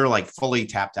know you're like fully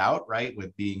tapped out, right,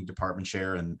 with being department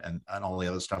chair and all the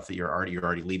other stuff that you're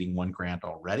already leading one grant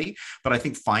already. But I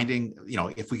think finding,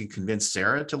 if we can convince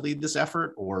Sarah to lead this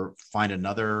effort, or find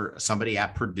somebody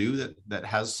at Purdue that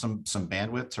has some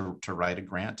bandwidth to write a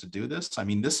grant to do this.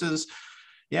 This is,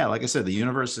 like I said, the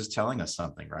universe is telling us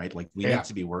something, right? Like we need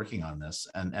to be working on this.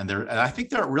 And I think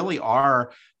there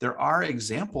are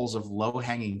examples of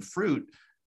low-hanging fruit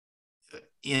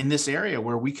in this area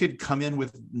where we could come in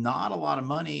with not a lot of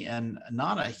money and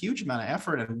not a huge amount of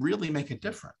effort and really make a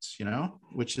difference,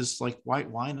 which is like,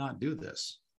 why not do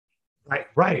this?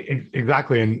 Right.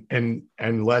 Exactly.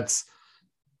 And let's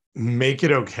make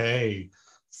it okay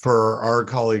for our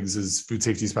colleagues as food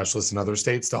safety specialists in other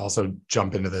states to also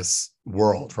jump into this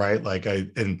world, right? I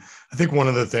think one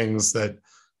of the things that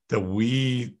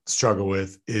we struggle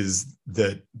with is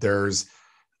that there's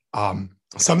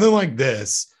something like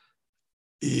this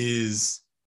is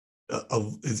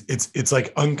it's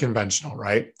like unconventional,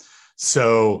 right?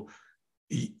 So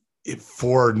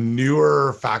for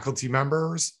newer faculty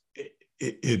members,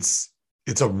 it's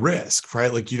a risk,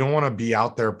 right? Like you don't want to be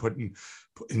out there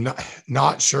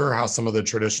not sure how some of the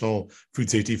traditional food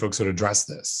safety folks would address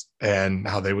this and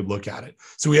how they would look at it.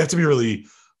 So we have to be really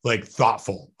like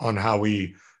thoughtful on how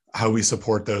we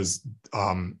support those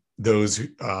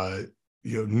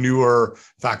newer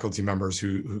faculty members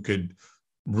who could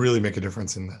really make a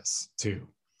difference in this too.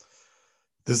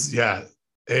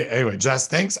 Anyway, Jess,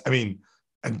 thanks.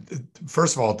 And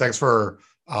first of all, thanks for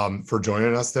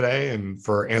joining us today and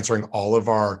for answering all of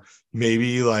our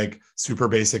maybe like super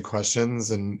basic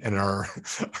questions and our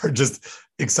just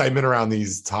excitement around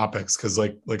these topics. Cause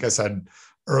like I said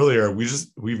earlier,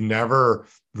 we've never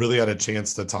really had a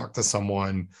chance to talk to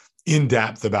someone in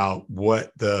depth about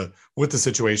what the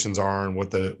situations are and what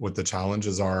the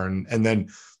challenges are. And then,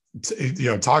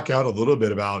 talk out a little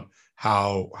bit about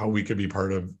how we could be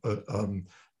part of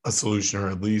a solution, or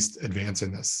at least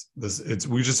advancing this.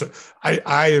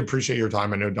 I appreciate your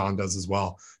time. I know Don does as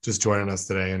well, just joining us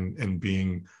today and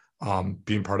being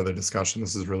part of the discussion.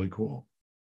 This is really cool.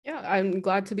 Yeah, I'm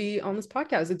glad to be on this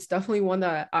podcast. It's definitely one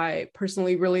that I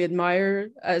personally really admire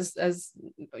as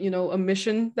a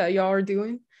mission that y'all are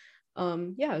doing.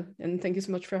 And thank you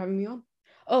so much for having me on.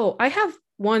 Oh, I have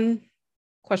one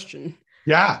question.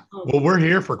 Yeah, well, we're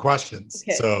here for questions.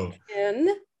 Okay. So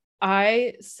can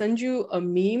I send you a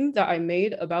meme that I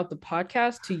made about the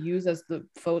podcast to use as the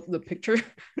picture?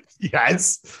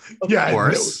 Yes. Okay. Yeah. Of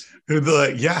course.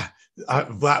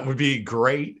 That would be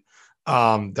great.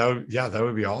 That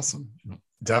would be awesome.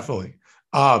 Definitely.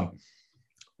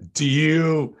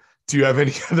 Do you have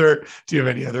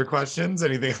any other questions?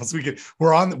 Anything else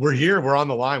we're on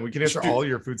the line. We can answer all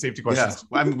your food safety questions.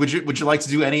 Yeah. Would you like to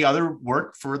do any other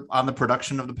work on the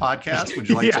production of the podcast? Would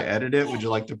you like to edit it? Would you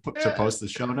like to post the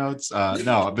show notes?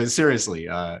 No, but seriously,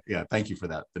 thank you for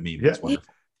that. The meme is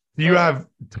wonderful. Do you have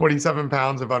 27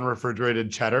 pounds of unrefrigerated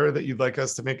cheddar that you'd like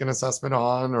us to make an assessment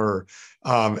on, or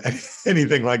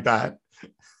anything like that?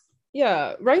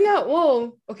 Yeah, right now.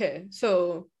 Well, okay.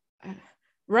 So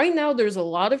right now there's a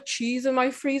lot of cheese in my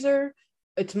freezer.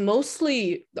 It's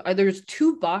mostly there's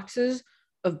 2 boxes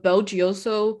of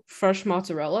Belgioso fresh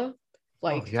mozzarella.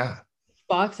 Like,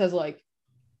 box has like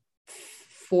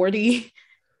 40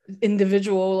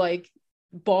 individual like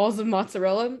balls of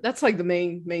mozzarella. That's like the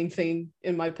main thing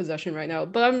in my possession right now.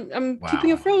 But I'm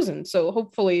keeping it frozen, so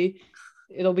hopefully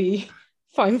it'll be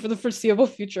fine for the foreseeable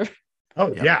future.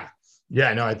 Oh yeah.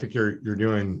 No, I think you're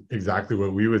doing exactly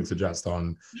what we would suggest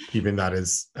on keeping that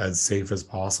as safe as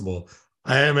possible.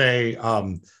 I am a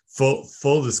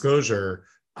full disclosure.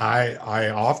 I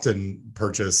often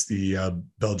purchase the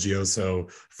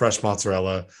Belgioso fresh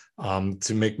mozzarella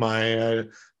to make my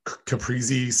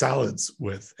caprese salads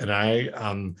with, and I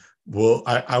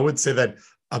would say that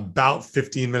about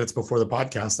 15 minutes before the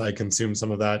podcast, I consume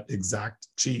some of that exact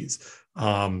cheese.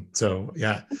 So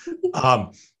yeah.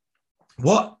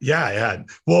 Well, yeah.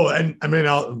 Well, and I mean,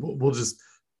 we'll just,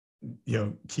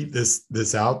 keep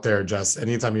this out there, Jess.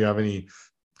 Anytime you have any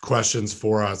questions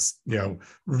for us,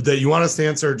 that you want us to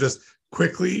answer just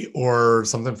quickly or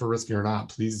something for Risky or Not,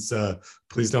 please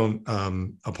don't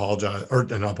apologize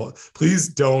please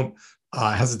don't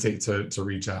hesitate to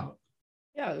reach out.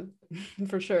 Yeah,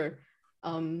 for sure.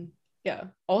 Yeah.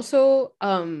 Also,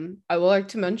 I would like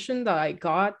to mention that I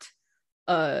got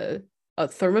a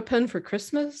Thermapen for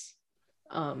Christmas.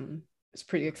 It's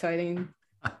pretty exciting.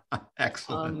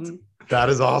 Excellent. That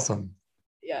is awesome.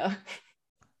 Yeah.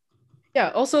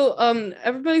 Also,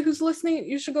 everybody who's listening,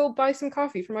 you should go buy some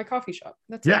coffee from my coffee shop.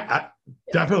 That's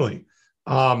definitely.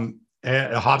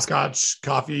 A Hopscotch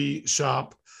coffee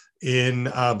shop in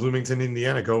Bloomington,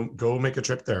 Indiana. Go make a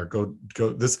trip there. Go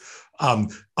this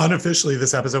unofficially,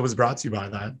 this episode was brought to you by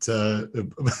that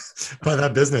by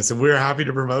that business, and we're happy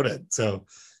to promote it. So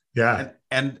yeah.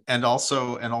 And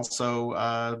also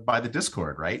by the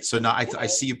Discord, right? So now I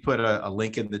see you put a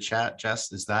link in the chat,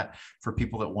 Jess. Is that for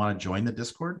people that want to join the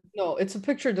Discord? No, it's a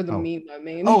picture to the meme I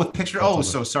made. Oh, a picture. Oh,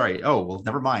 so sorry. Oh, well,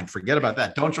 never mind. Forget about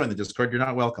that. Don't join the Discord. You're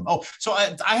not welcome. Oh, so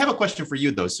I have a question for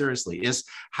you though. Seriously, is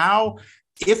how,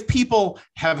 if people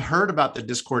have heard about the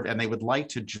Discord and they would like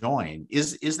to join,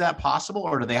 is that possible,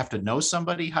 or do they have to know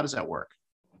somebody? How does that work?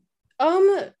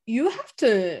 You have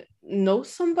to know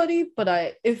somebody,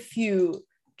 but if you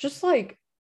just like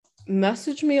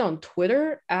message me on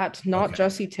Twitter at not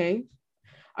Jesse Tang.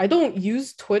 I don't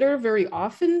use Twitter very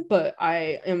often, but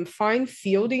I am fine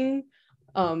fielding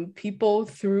people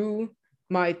through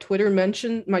my Twitter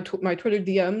my Twitter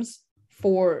DMs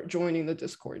for joining the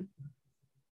Discord.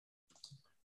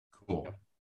 Cool.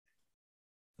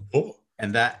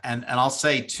 And I'll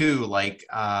say too, like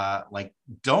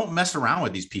don't mess around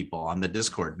with these people on the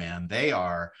Discord, man. They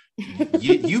are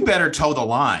you better toe the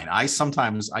line. I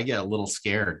get a little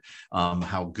scared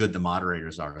how good the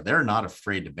moderators are. They're not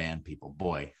afraid to ban people.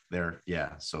 Boy,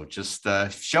 so just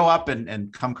show up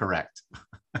and come correct.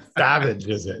 Savage,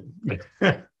 is it?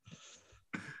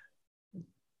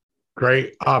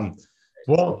 Great.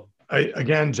 Well,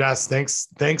 again, Jess, thanks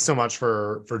so much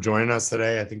for joining us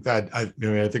today. I think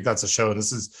that's a show.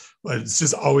 It's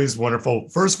just always wonderful.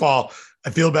 First of all, I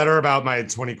feel better about my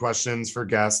 20 questions for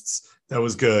guests. That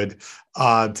was good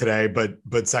today.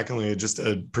 But secondly, I just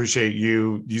appreciate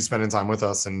you spending time with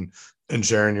us and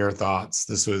sharing your thoughts.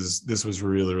 This was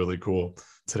really, really cool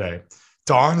today.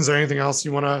 Dawn, is there anything else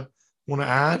you want to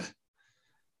add?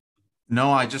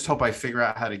 No, I just hope I figure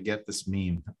out how to get this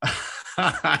meme.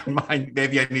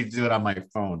 Maybe I need to do it on my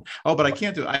phone. Oh, but I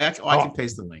can't do it. I can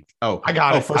paste the link. Oh, I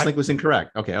got it. First link was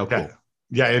incorrect. Okay. Oh, cool.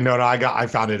 Yeah. No, I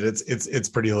found it. It's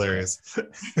pretty hilarious.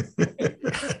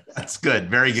 That's good.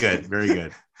 Very good. Very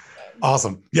good.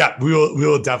 Awesome. Yeah, we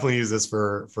will definitely use this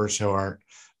for show art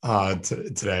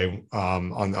today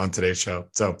on today's show.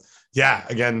 So yeah,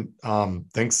 again,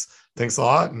 thanks a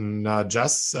lot, and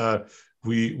Jess,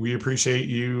 we appreciate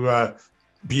you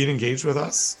being engaged with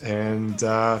us, and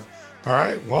all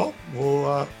right, well,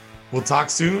 we'll talk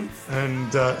soon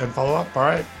and follow up. All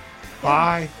right,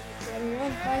 bye.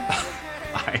 Bye.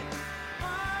 Bye.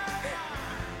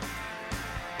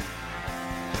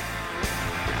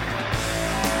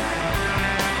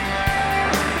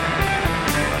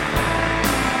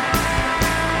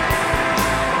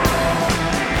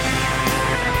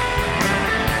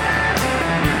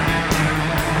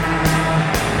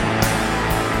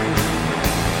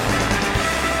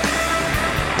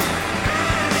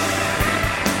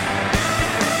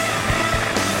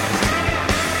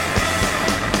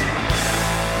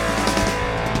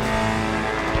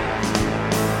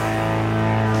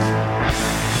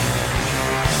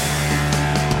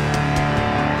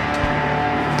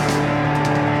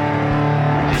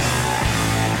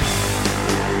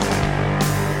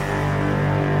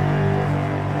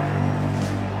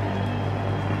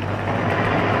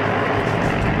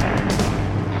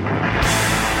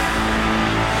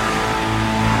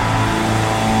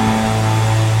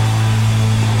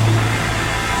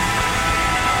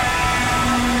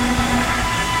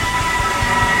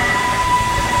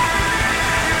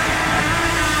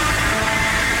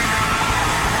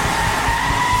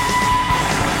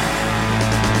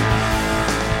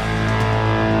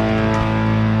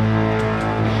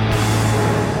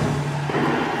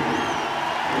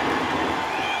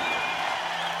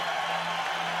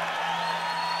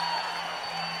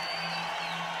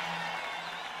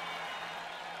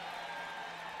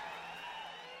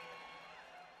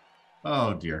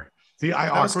 Oh dear. See, I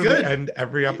That was awkwardly good. end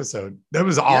every episode. That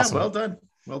was awesome. Yeah, well done.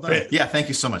 Well done. Yeah, thank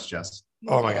you so much, Jess.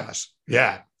 Oh my gosh.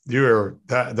 Yeah. You were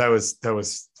that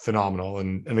was phenomenal.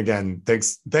 And again,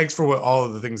 thanks for all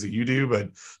of the things that you do, but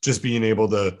just being able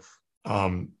to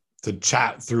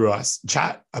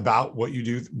chat about what you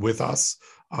do with us.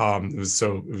 It was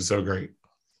so great.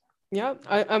 Yeah,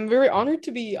 I'm very honored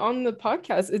to be on the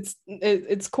podcast.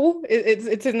 It's cool.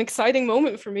 It's an exciting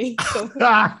moment for me. So.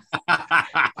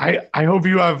 I hope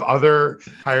you have other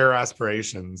higher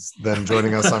aspirations than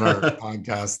joining us on our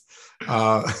podcast.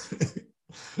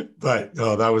 But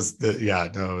no, that was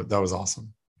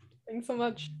awesome. Thanks so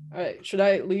much. All right, should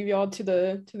I leave y'all to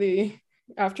the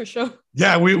after show?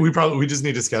 Yeah, we just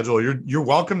need to schedule. You're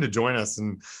welcome to join us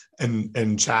and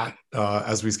chat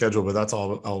as we schedule, but that's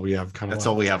all we have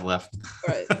all we have left.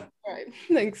 All right.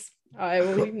 Thanks. I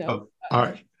will leave now. Oh, all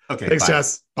right. Okay. Thanks, bye.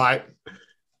 Jess. Bye.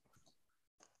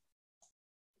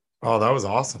 Oh, that was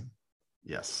awesome.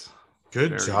 Yes.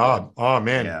 Good job. Good. Oh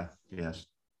man. Yeah. Yes.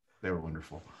 They were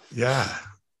wonderful. Yeah.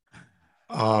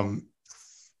 All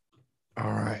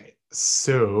right.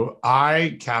 So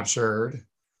I captured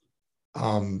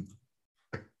a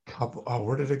couple. Oh,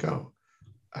 where did it go?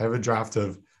 I have a draft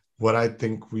of what I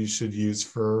think we should use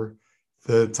for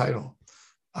the title,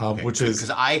 which is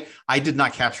because I did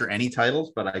not capture any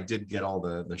titles, but I did get all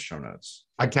the show notes.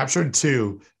 I captured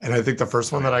 2, and I think the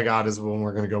first one that I got is the one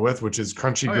we're going to go with, which is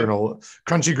Crunchy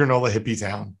Granola Hippie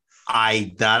Town.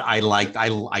 I liked.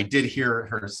 I did hear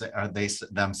her say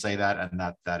them say that, and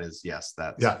that is yes,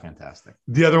 that's fantastic.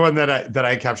 The other one that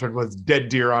I captured was Dead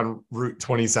Deer on Route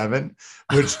 27,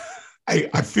 which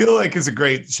I feel like is a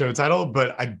great show title,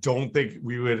 but I don't think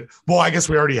we would. Well, I guess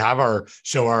we already have our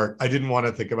show art. I didn't want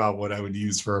to think about what I would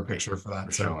use for a picture for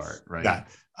that. Show art, right? Yeah,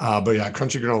 but yeah,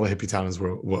 Crunchy Granola Hippie Town is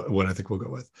what I think we'll go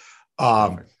with.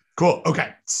 Cool.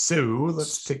 Okay, so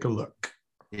let's take a look.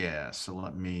 Yeah. So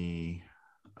let me.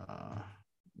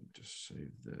 Just save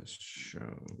this show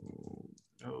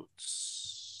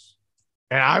notes.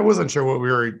 And I wasn't sure what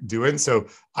we were doing, so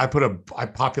I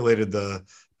populated the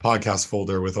podcast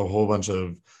folder with a whole bunch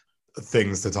of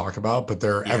things to talk about, but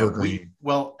they're evergreen.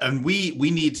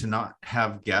 We need to not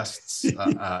have guests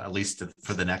at least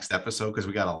for the next episode because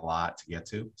we got a lot to get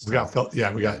to. So. We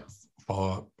got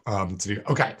follow up to do.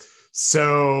 Okay,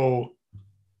 so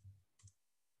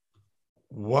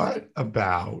what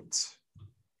about?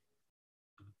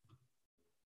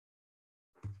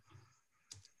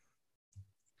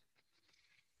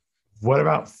 What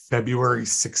about February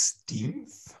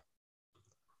 16th?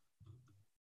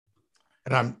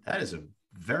 And that is a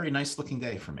very nice looking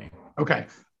day for me. Okay.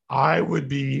 I would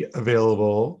be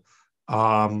available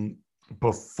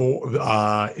before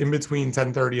in between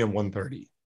 10:30 and 1:30.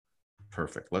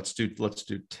 Perfect. Let's do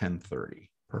 10:30.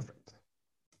 Perfect.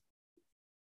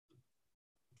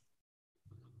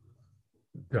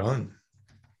 Done.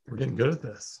 We're getting good at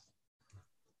this.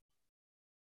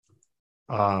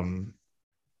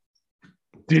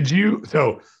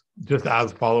 Just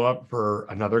as follow-up for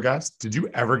another guest, did you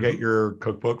ever get your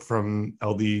cookbook from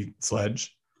LD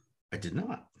Sledge? I did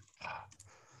not.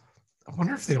 I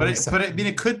wonder if they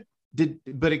it could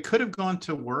have gone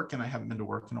to work, and I haven't been to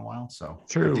work in a while, so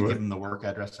true. I did give them the work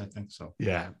address, I think so.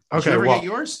 Yeah. Okay. Did you ever get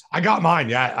yours? I got mine.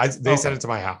 Yeah. They sent it to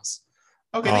my house.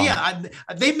 Okay.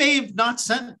 They may have not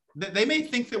sent. They may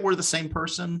think that we're the same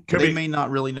person. They may not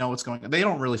really know what's going on. They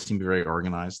don't really seem to be very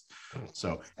organized.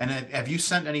 So, and have you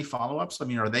sent any follow-ups? I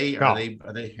mean, are they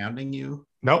hounding you?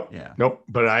 Nope. Yeah. Nope.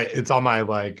 But it's on my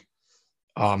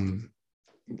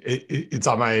it's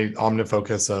on my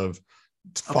OmniFocus of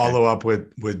follow up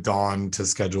with Dawn to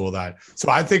schedule that. So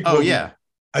I think.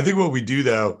 I think what we do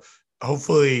though,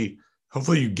 hopefully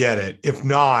you get it. If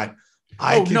not.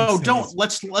 Don't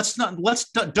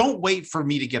wait for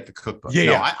me to get the cookbook.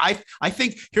 I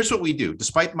think here's what we do.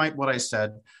 Despite what I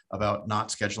said about not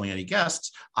scheduling any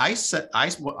guests,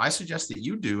 what I suggest that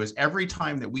you do is every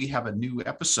time that we have a new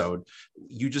episode,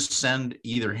 you just send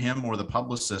either him or the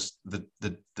publicist the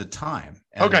time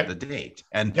and the date,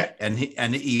 and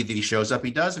either he shows up,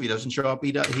 he does. If he doesn't show up,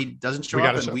 he doesn't show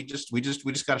up, and we just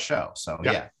got a show. So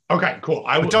yeah. Okay, cool.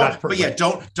 Don't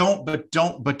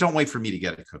wait for me to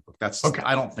get a cookbook. That's okay.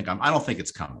 I don't think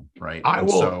it's coming. Right. I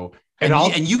will. So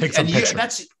that's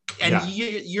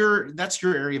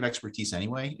your area of expertise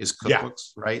anyway, is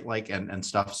cookbooks, right? Like and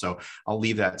stuff. So I'll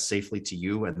leave that safely to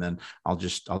you, and then I'll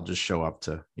just show up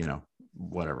to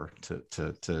whatever to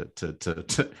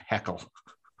heckle.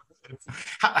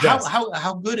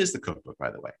 How good is the cookbook,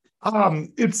 by the way?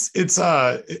 It's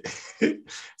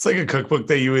like a cookbook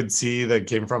that you would see that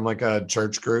came from like a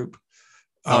church group.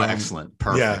 Excellent.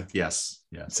 Perfect. Yeah. Yes.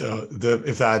 So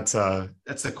if that's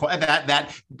that's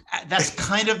that's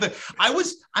kind of the, I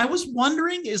was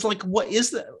wondering is like,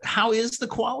 how is the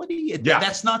quality?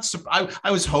 That's not,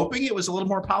 I was hoping it was a little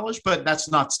more polished, but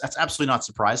that's absolutely not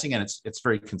surprising. And it's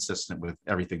very consistent with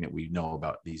everything that we know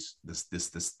about these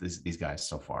guys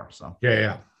so far. So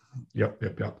Yep.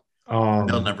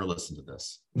 They'll never listen to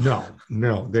this. No,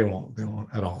 they won't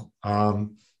at all.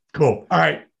 Cool. All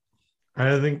right.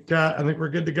 I think we're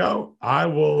good to go. I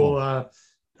will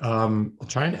I'll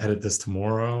try and edit this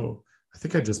tomorrow. I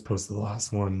think I just posted the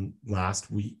last one last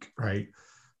week, right?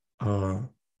 Or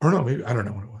no, maybe I don't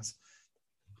know when it was.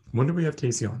 When did we have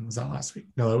Casey on? Was that last week?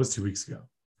 No, that was 2 weeks ago.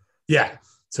 Yeah.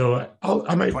 So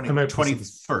I might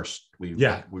 21st we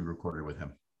recorded with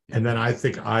him. Yeah. And then I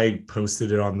think I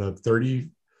posted it on the 30th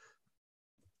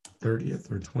or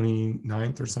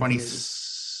 29th or something.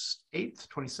 28th,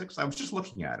 26th. I was just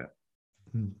looking at it.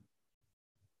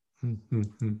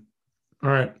 All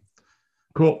right,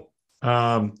 cool.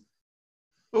 I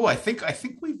think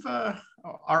we've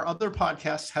our other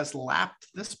podcast has lapped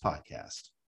this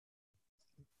podcast.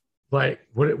 Like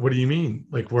what do you mean?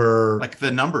 Like we're like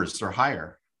the numbers are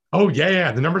higher. Oh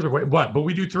yeah, the numbers are what? But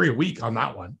we do 3 a week on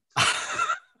that one.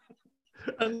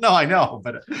 No, I know,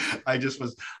 but I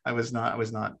was not.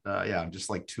 I'm just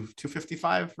like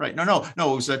 255, right? No, it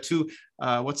was a two.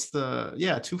 What is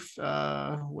it?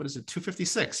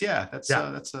 256. Yeah, that's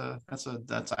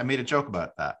I made a joke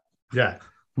about that. Yeah,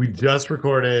 we just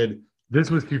recorded. This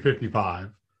was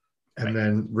 255, and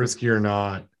then Risky or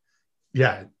Not,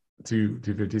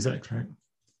 256, right?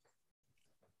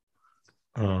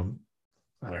 I don't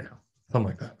know, something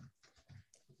like that.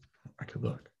 I could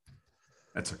look.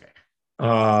 That's okay.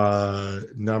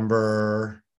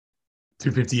 Number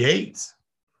 258.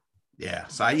 Yeah.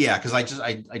 So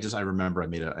because I remember I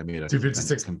made a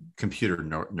 256 computer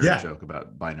nerd joke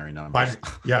about binary numbers.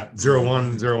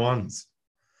 0101s.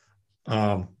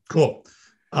 Cool.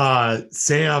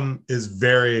 Sam is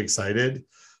very excited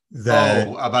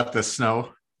about the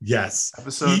snow. Yes.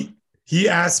 Episode. He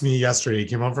asked me yesterday. He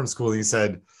came home from school and he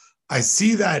said, "I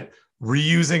see that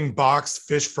reusing boxed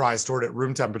fish fry stored at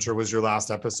room temperature was your last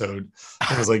episode."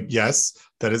 I was like, "Yes,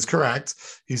 that is correct."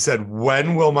 He said,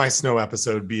 "When will my snow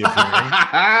episode be appearing?"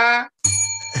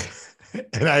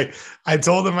 And I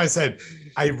told him, I said,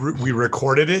 we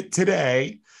recorded it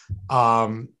today,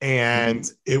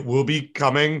 and it will be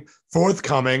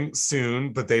forthcoming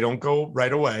soon, but they don't go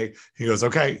right away. He goes,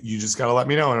 "Okay, you just got to let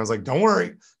me know." And I was like, "Don't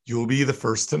worry, you'll be the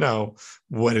first to know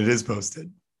when it is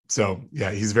posted." So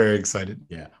yeah, he's very excited.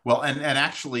 Yeah. Well, and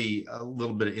actually a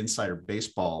little bit of insider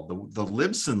baseball. The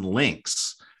Libsyn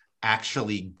links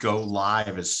actually go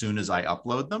live as soon as I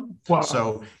upload them. Wow.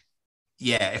 So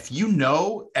yeah, if you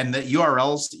know, and the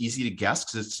URL is easy to guess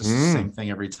because it's just the same thing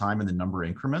every time in the number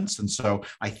increments. And so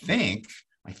I think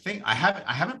I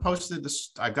haven't posted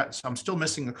this. I'm still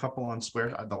missing a couple on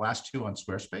the last 2 on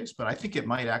Squarespace, but I think it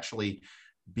might actually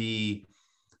be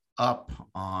up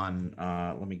on.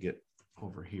 Let me get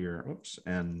over here. Oops,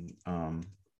 and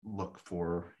look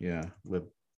for Libsyn.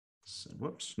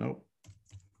 Whoops, nope.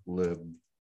 Libsyn.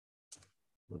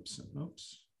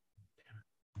 Oops.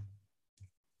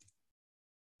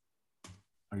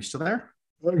 Are you still there?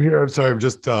 I'm here. I'm sorry. I'm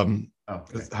just okay.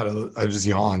 I just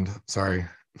yawned. Sorry.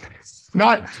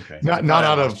 Not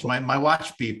out of my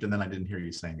watch beeped and then I didn't hear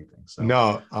you say anything. So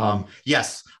no.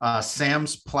 Yes.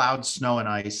 Sam's Plowed Snow and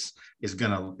Ice is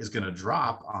gonna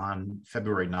drop on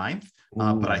February 9th.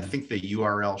 But I think the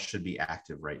URL should be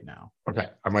active right now. Okay.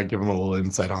 I might give him a little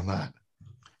insight on that.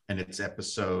 And it's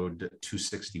episode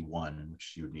 261,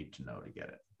 which you would need to know to get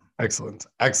it. Excellent.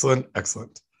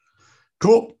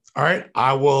 Cool. All right.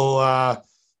 I will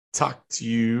talk to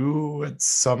you at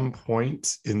some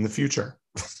point in the future.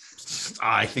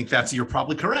 I think you're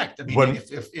probably correct. I mean,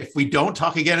 if we don't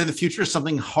talk again in the future,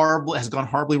 something horrible has gone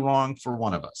horribly wrong for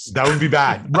one of us. That would be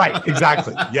bad. Right.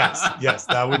 Exactly. Yes.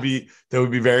 That would be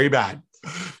very bad.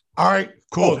 All right.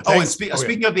 Cool. And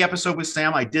speaking of the episode with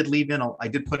Sam, I did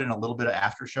put in a little bit of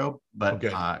after show, but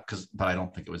but I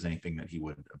don't think it was anything that he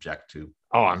would object to.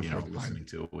 Oh, I'm listening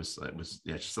to it was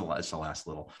just the last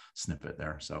little snippet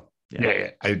there. So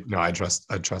yeah. I trust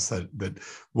that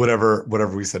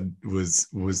whatever we said was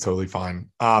totally fine.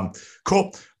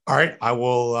 Cool. All right. I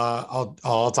will.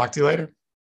 I'll talk to you later.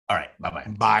 All right. Bye-bye.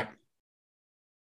 Bye.